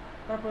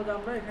 তারপর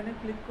আমরা এখানে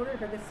ক্লিক করে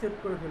এটাকে সেভ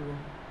করে ফেলব।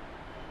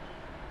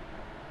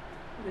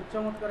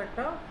 চমৎকার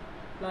একটা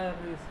প্লায়ার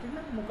হয়েছে, ঠিক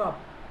না? মুকআপ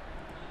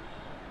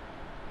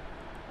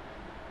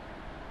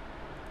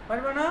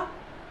পারবে না?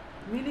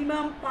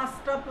 মিনিমাম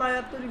 5টা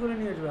প্লায়ার তৈরি করে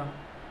নিয়ে আসবা।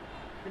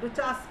 এটা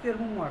হচ্ছে আজকের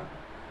হোমওয়ার্ক।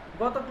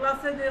 গত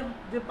ক্লাসে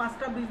যে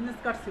 5টা বিজনেস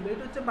কার্ড ছিল,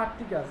 এটা হচ্ছে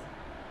বাড়তি কাজ।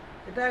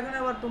 এটা এখানে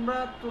আবার তোমরা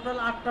টোটাল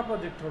 8টা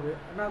প্রজেক্ট হবে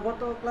না।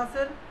 গত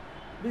ক্লাসের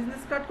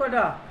বিজনেস কার্ড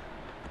কয়টা?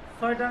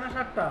 6টা না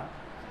 7টা?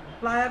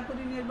 প্লায়ার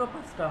করে নিয়ে আসবা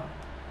 5টা।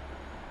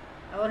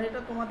 আবার এটা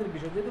তোমাদের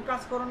বিষয়, যেহেতু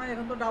কাজ করো না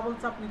এখন তো ডাবল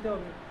চাপ নিতে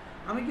হবে।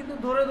 আমি কিন্তু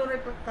ধরে ধরে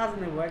কাজ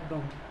নেব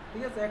একদম,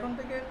 ঠিক আছে? এখন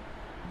থেকে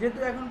যেহেতু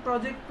এখন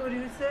প্রজেক্ট তৈরি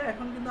হয়েছে,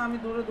 এখন কিন্তু আমি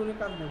ধরে ধরে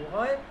কাজ নেব।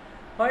 হয়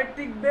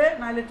টিকবে,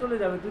 নাইলে চলে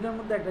যাবে। দুটার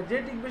মধ্যে একটা। যে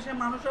টিকবে সে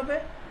মানুষ হবে,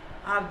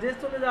 আর যে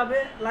চলে যাবে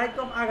লাইক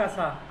অফ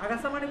আগাছা।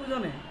 আগাছা মানে বুঝো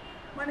না,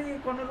 মানে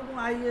কোনো রকম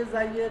আইএ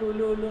যাইয়ে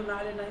হইলো না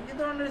হলে নাই, এই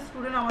ধরনের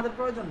স্টুডেন্ট আমাদের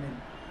প্রয়োজন নেই।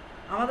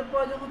 আমাদের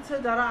প্রয়োজন হচ্ছে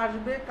যারা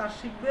আসবে, কাজ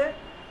শিখবে,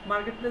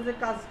 মার্কেট প্লেসে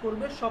কাজ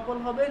করবে, সফল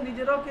হবে,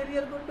 নিজেরাও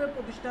কেরিয়ার করবে,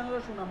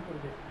 প্রতিষ্ঠানেরও সুনাম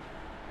করবে।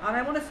 আর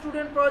এমন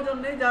স্টুডেন্ট প্রয়োজন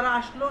নেই যারা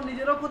আসলো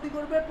নিজেরাও ক্ষতি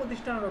করবে,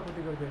 প্রতিষ্ঠানেরও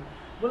ক্ষতি করবে।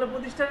 বলে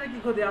প্রতিষ্ঠানের কি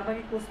ক্ষতি, আমরা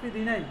কি কোর্স ফি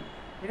দিই নাই?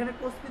 এখানে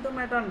কোর্স ফি তো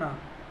ম্যাটার না।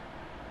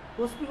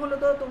 কোর্স ফি হলে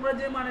তো তোমরা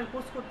যে মানের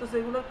কোর্স করতেছো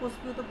এগুলোর কোর্স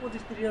ফি তো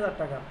 25-30 হাজার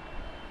টাকা।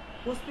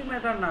 কোর্স ফি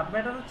ম্যাটার না।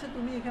 ম্যাটার হচ্ছে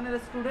তুমি এখানের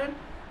স্টুডেন্ট,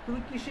 তুমি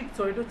কি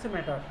শিখছো, এটা হচ্ছে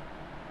ম্যাটার।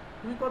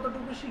 তুমি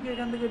কতটুকু শিখে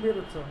এখান থেকে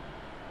বেরোচ্ছ।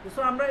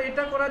 সো আমরা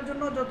এটা করার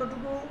জন্য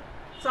যতটুকু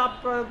চাপ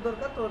প্রয়োগ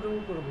দরকার ততটুকু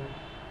করব।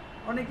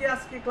 অনেকে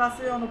আজকে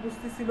ক্লাসে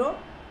অনুপস্থিত ছিল,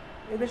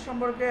 এদের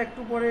সম্পর্কে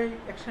একটু পরে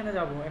অ্যাকশানে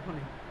যাব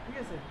এখনই, ঠিক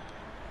আছে?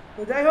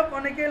 তো যাই হোক,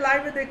 অনেকে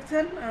লাইভে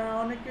দেখছেন,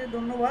 অনেকে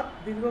ধন্যবাদ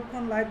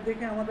দীর্ঘক্ষণ লাইভ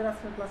দেখে আমাদের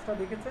আজকের ক্লাসটা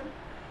দেখেছেন।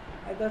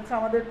 এটা হচ্ছে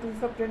আমাদের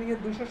টুইনসফট ট্রেনিংয়ের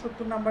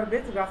 270 নাম্বার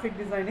বেচ গ্রাফিক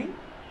ডিজাইনিং।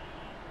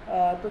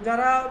 তো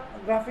যারা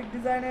গ্রাফিক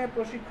ডিজাইনে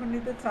প্রশিক্ষণ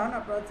নিতে চান,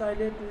 আপনারা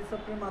চাইলে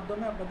টুইনসফটের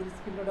মাধ্যমে আপনাদের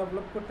স্কিলটা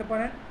ডেভেলপ করতে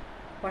পারেন,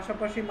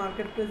 পাশাপাশি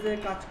মার্কেট প্লেসে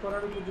কাজ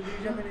করার উপযোগী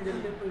হিসাবে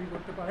নিজেদেরকে তৈরি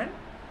করতে পারেন।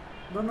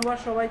 ধন্যবাদ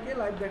সবাইকে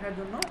লাইভ দেখার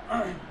জন্য।